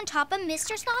sprout on top of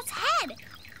Mr. Sloth's head.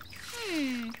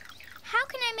 How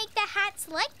can I make the hats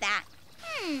like that?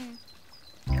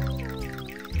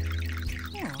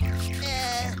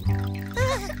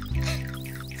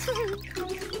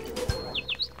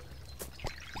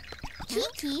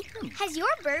 Kiki, has your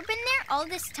bird been there all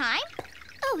this time?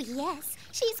 Oh, yes.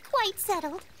 She's quite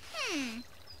settled.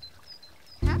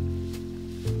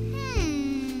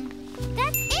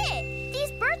 That's it!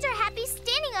 These birds are happy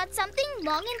standing on something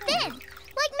long and thin,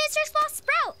 like Mr. Sloth's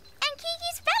sprout and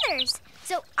Kiki's feathers.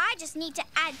 So I just need to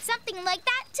add something like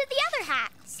that to the other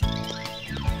hats.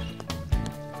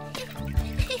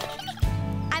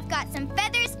 I've got some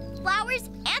feathers, flowers,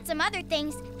 and some other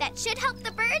things that should help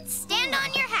the birds stand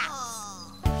on your hats.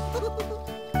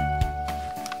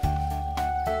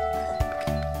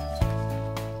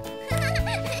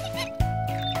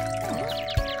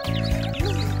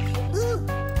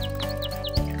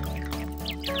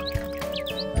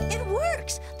 It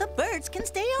works! The birds can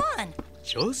stay on.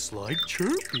 Just like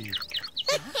Chirpy.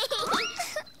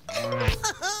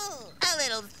 A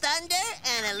little thunder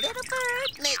and a little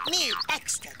bird make me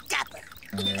extra dapper.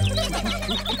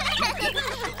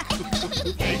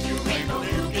 Thank you, Rainbow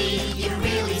Ruby, you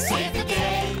really saved the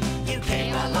day. You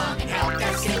came along and helped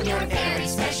us in your very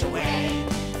special way.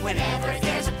 Whenever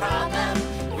there's a problem,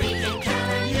 we can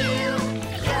count on you.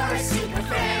 You're a super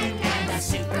friend and a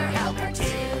super helper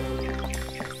too.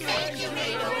 Thank you,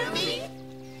 Rainbow Ruby.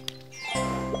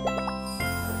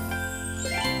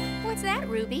 What's that,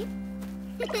 Ruby?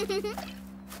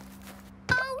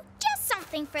 Oh, just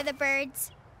something for the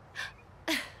birds.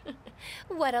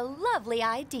 What a lovely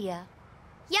idea.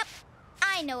 Yep,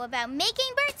 I know about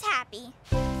making birds happy.